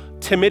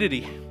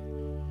timidity,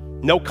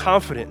 no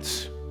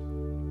confidence.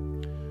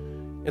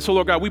 And so,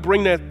 Lord God, we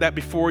bring that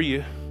before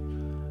you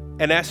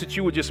and ask that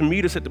you would just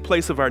meet us at the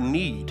place of our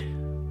need.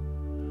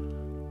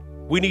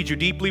 We need you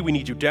deeply. We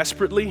need you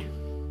desperately.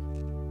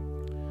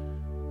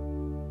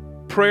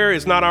 Prayer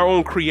is not our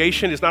own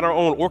creation. It's not our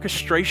own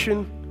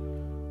orchestration.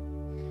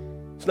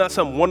 It's not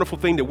some wonderful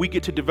thing that we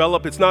get to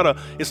develop. It's not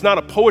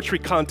a poetry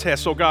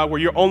contest, oh God,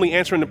 where you're only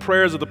answering the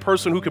prayers of the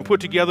person who can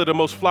put together the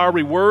most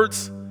flowery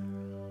words.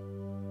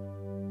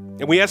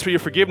 And we ask for your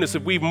forgiveness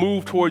if we've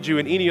moved towards you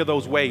in any of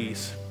those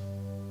ways.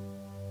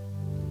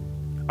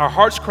 Our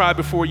heart's cry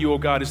before you, oh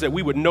God, is that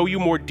we would know you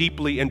more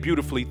deeply and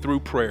beautifully through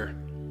prayer.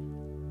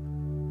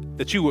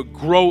 That you would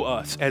grow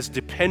us as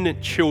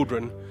dependent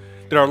children,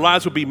 that our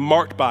lives would be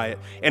marked by it,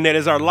 and that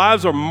as our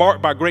lives are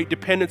marked by great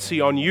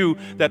dependency on you,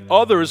 that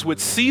others would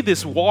see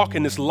this walk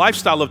and this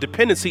lifestyle of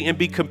dependency and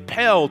be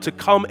compelled to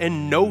come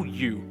and know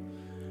you,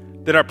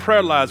 that our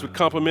prayer lives would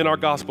complement our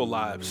gospel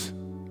lives.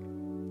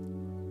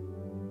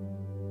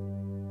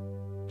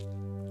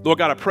 Lord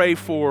God, I pray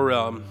for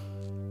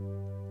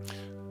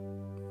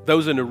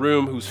those in the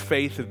room whose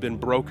faith have been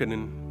broken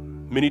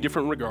in many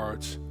different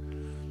regards,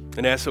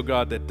 and ask, oh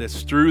God, that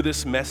this, through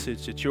this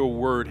message, that your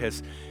word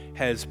has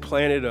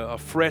planted a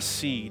fresh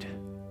seed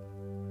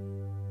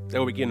that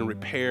will begin to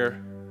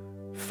repair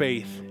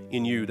faith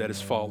in you that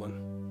has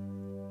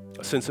fallen,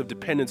 a sense of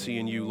dependency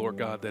in you, Lord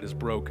God, that is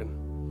broken.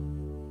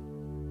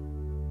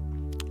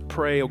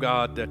 Pray, oh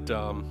God, that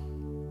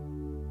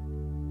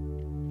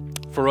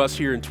for us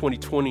here in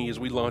 2020 as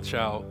we launch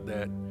out,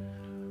 that,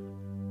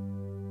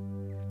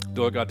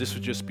 Lord God, this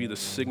would just be the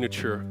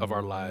signature of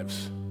our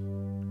lives.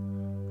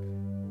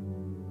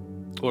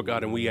 Lord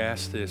God, and we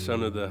ask this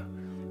under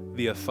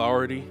the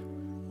authority,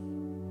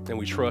 and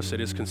we trust that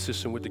it's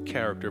consistent with the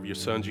character of your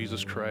Son,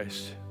 Jesus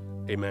Christ.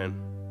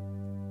 Amen.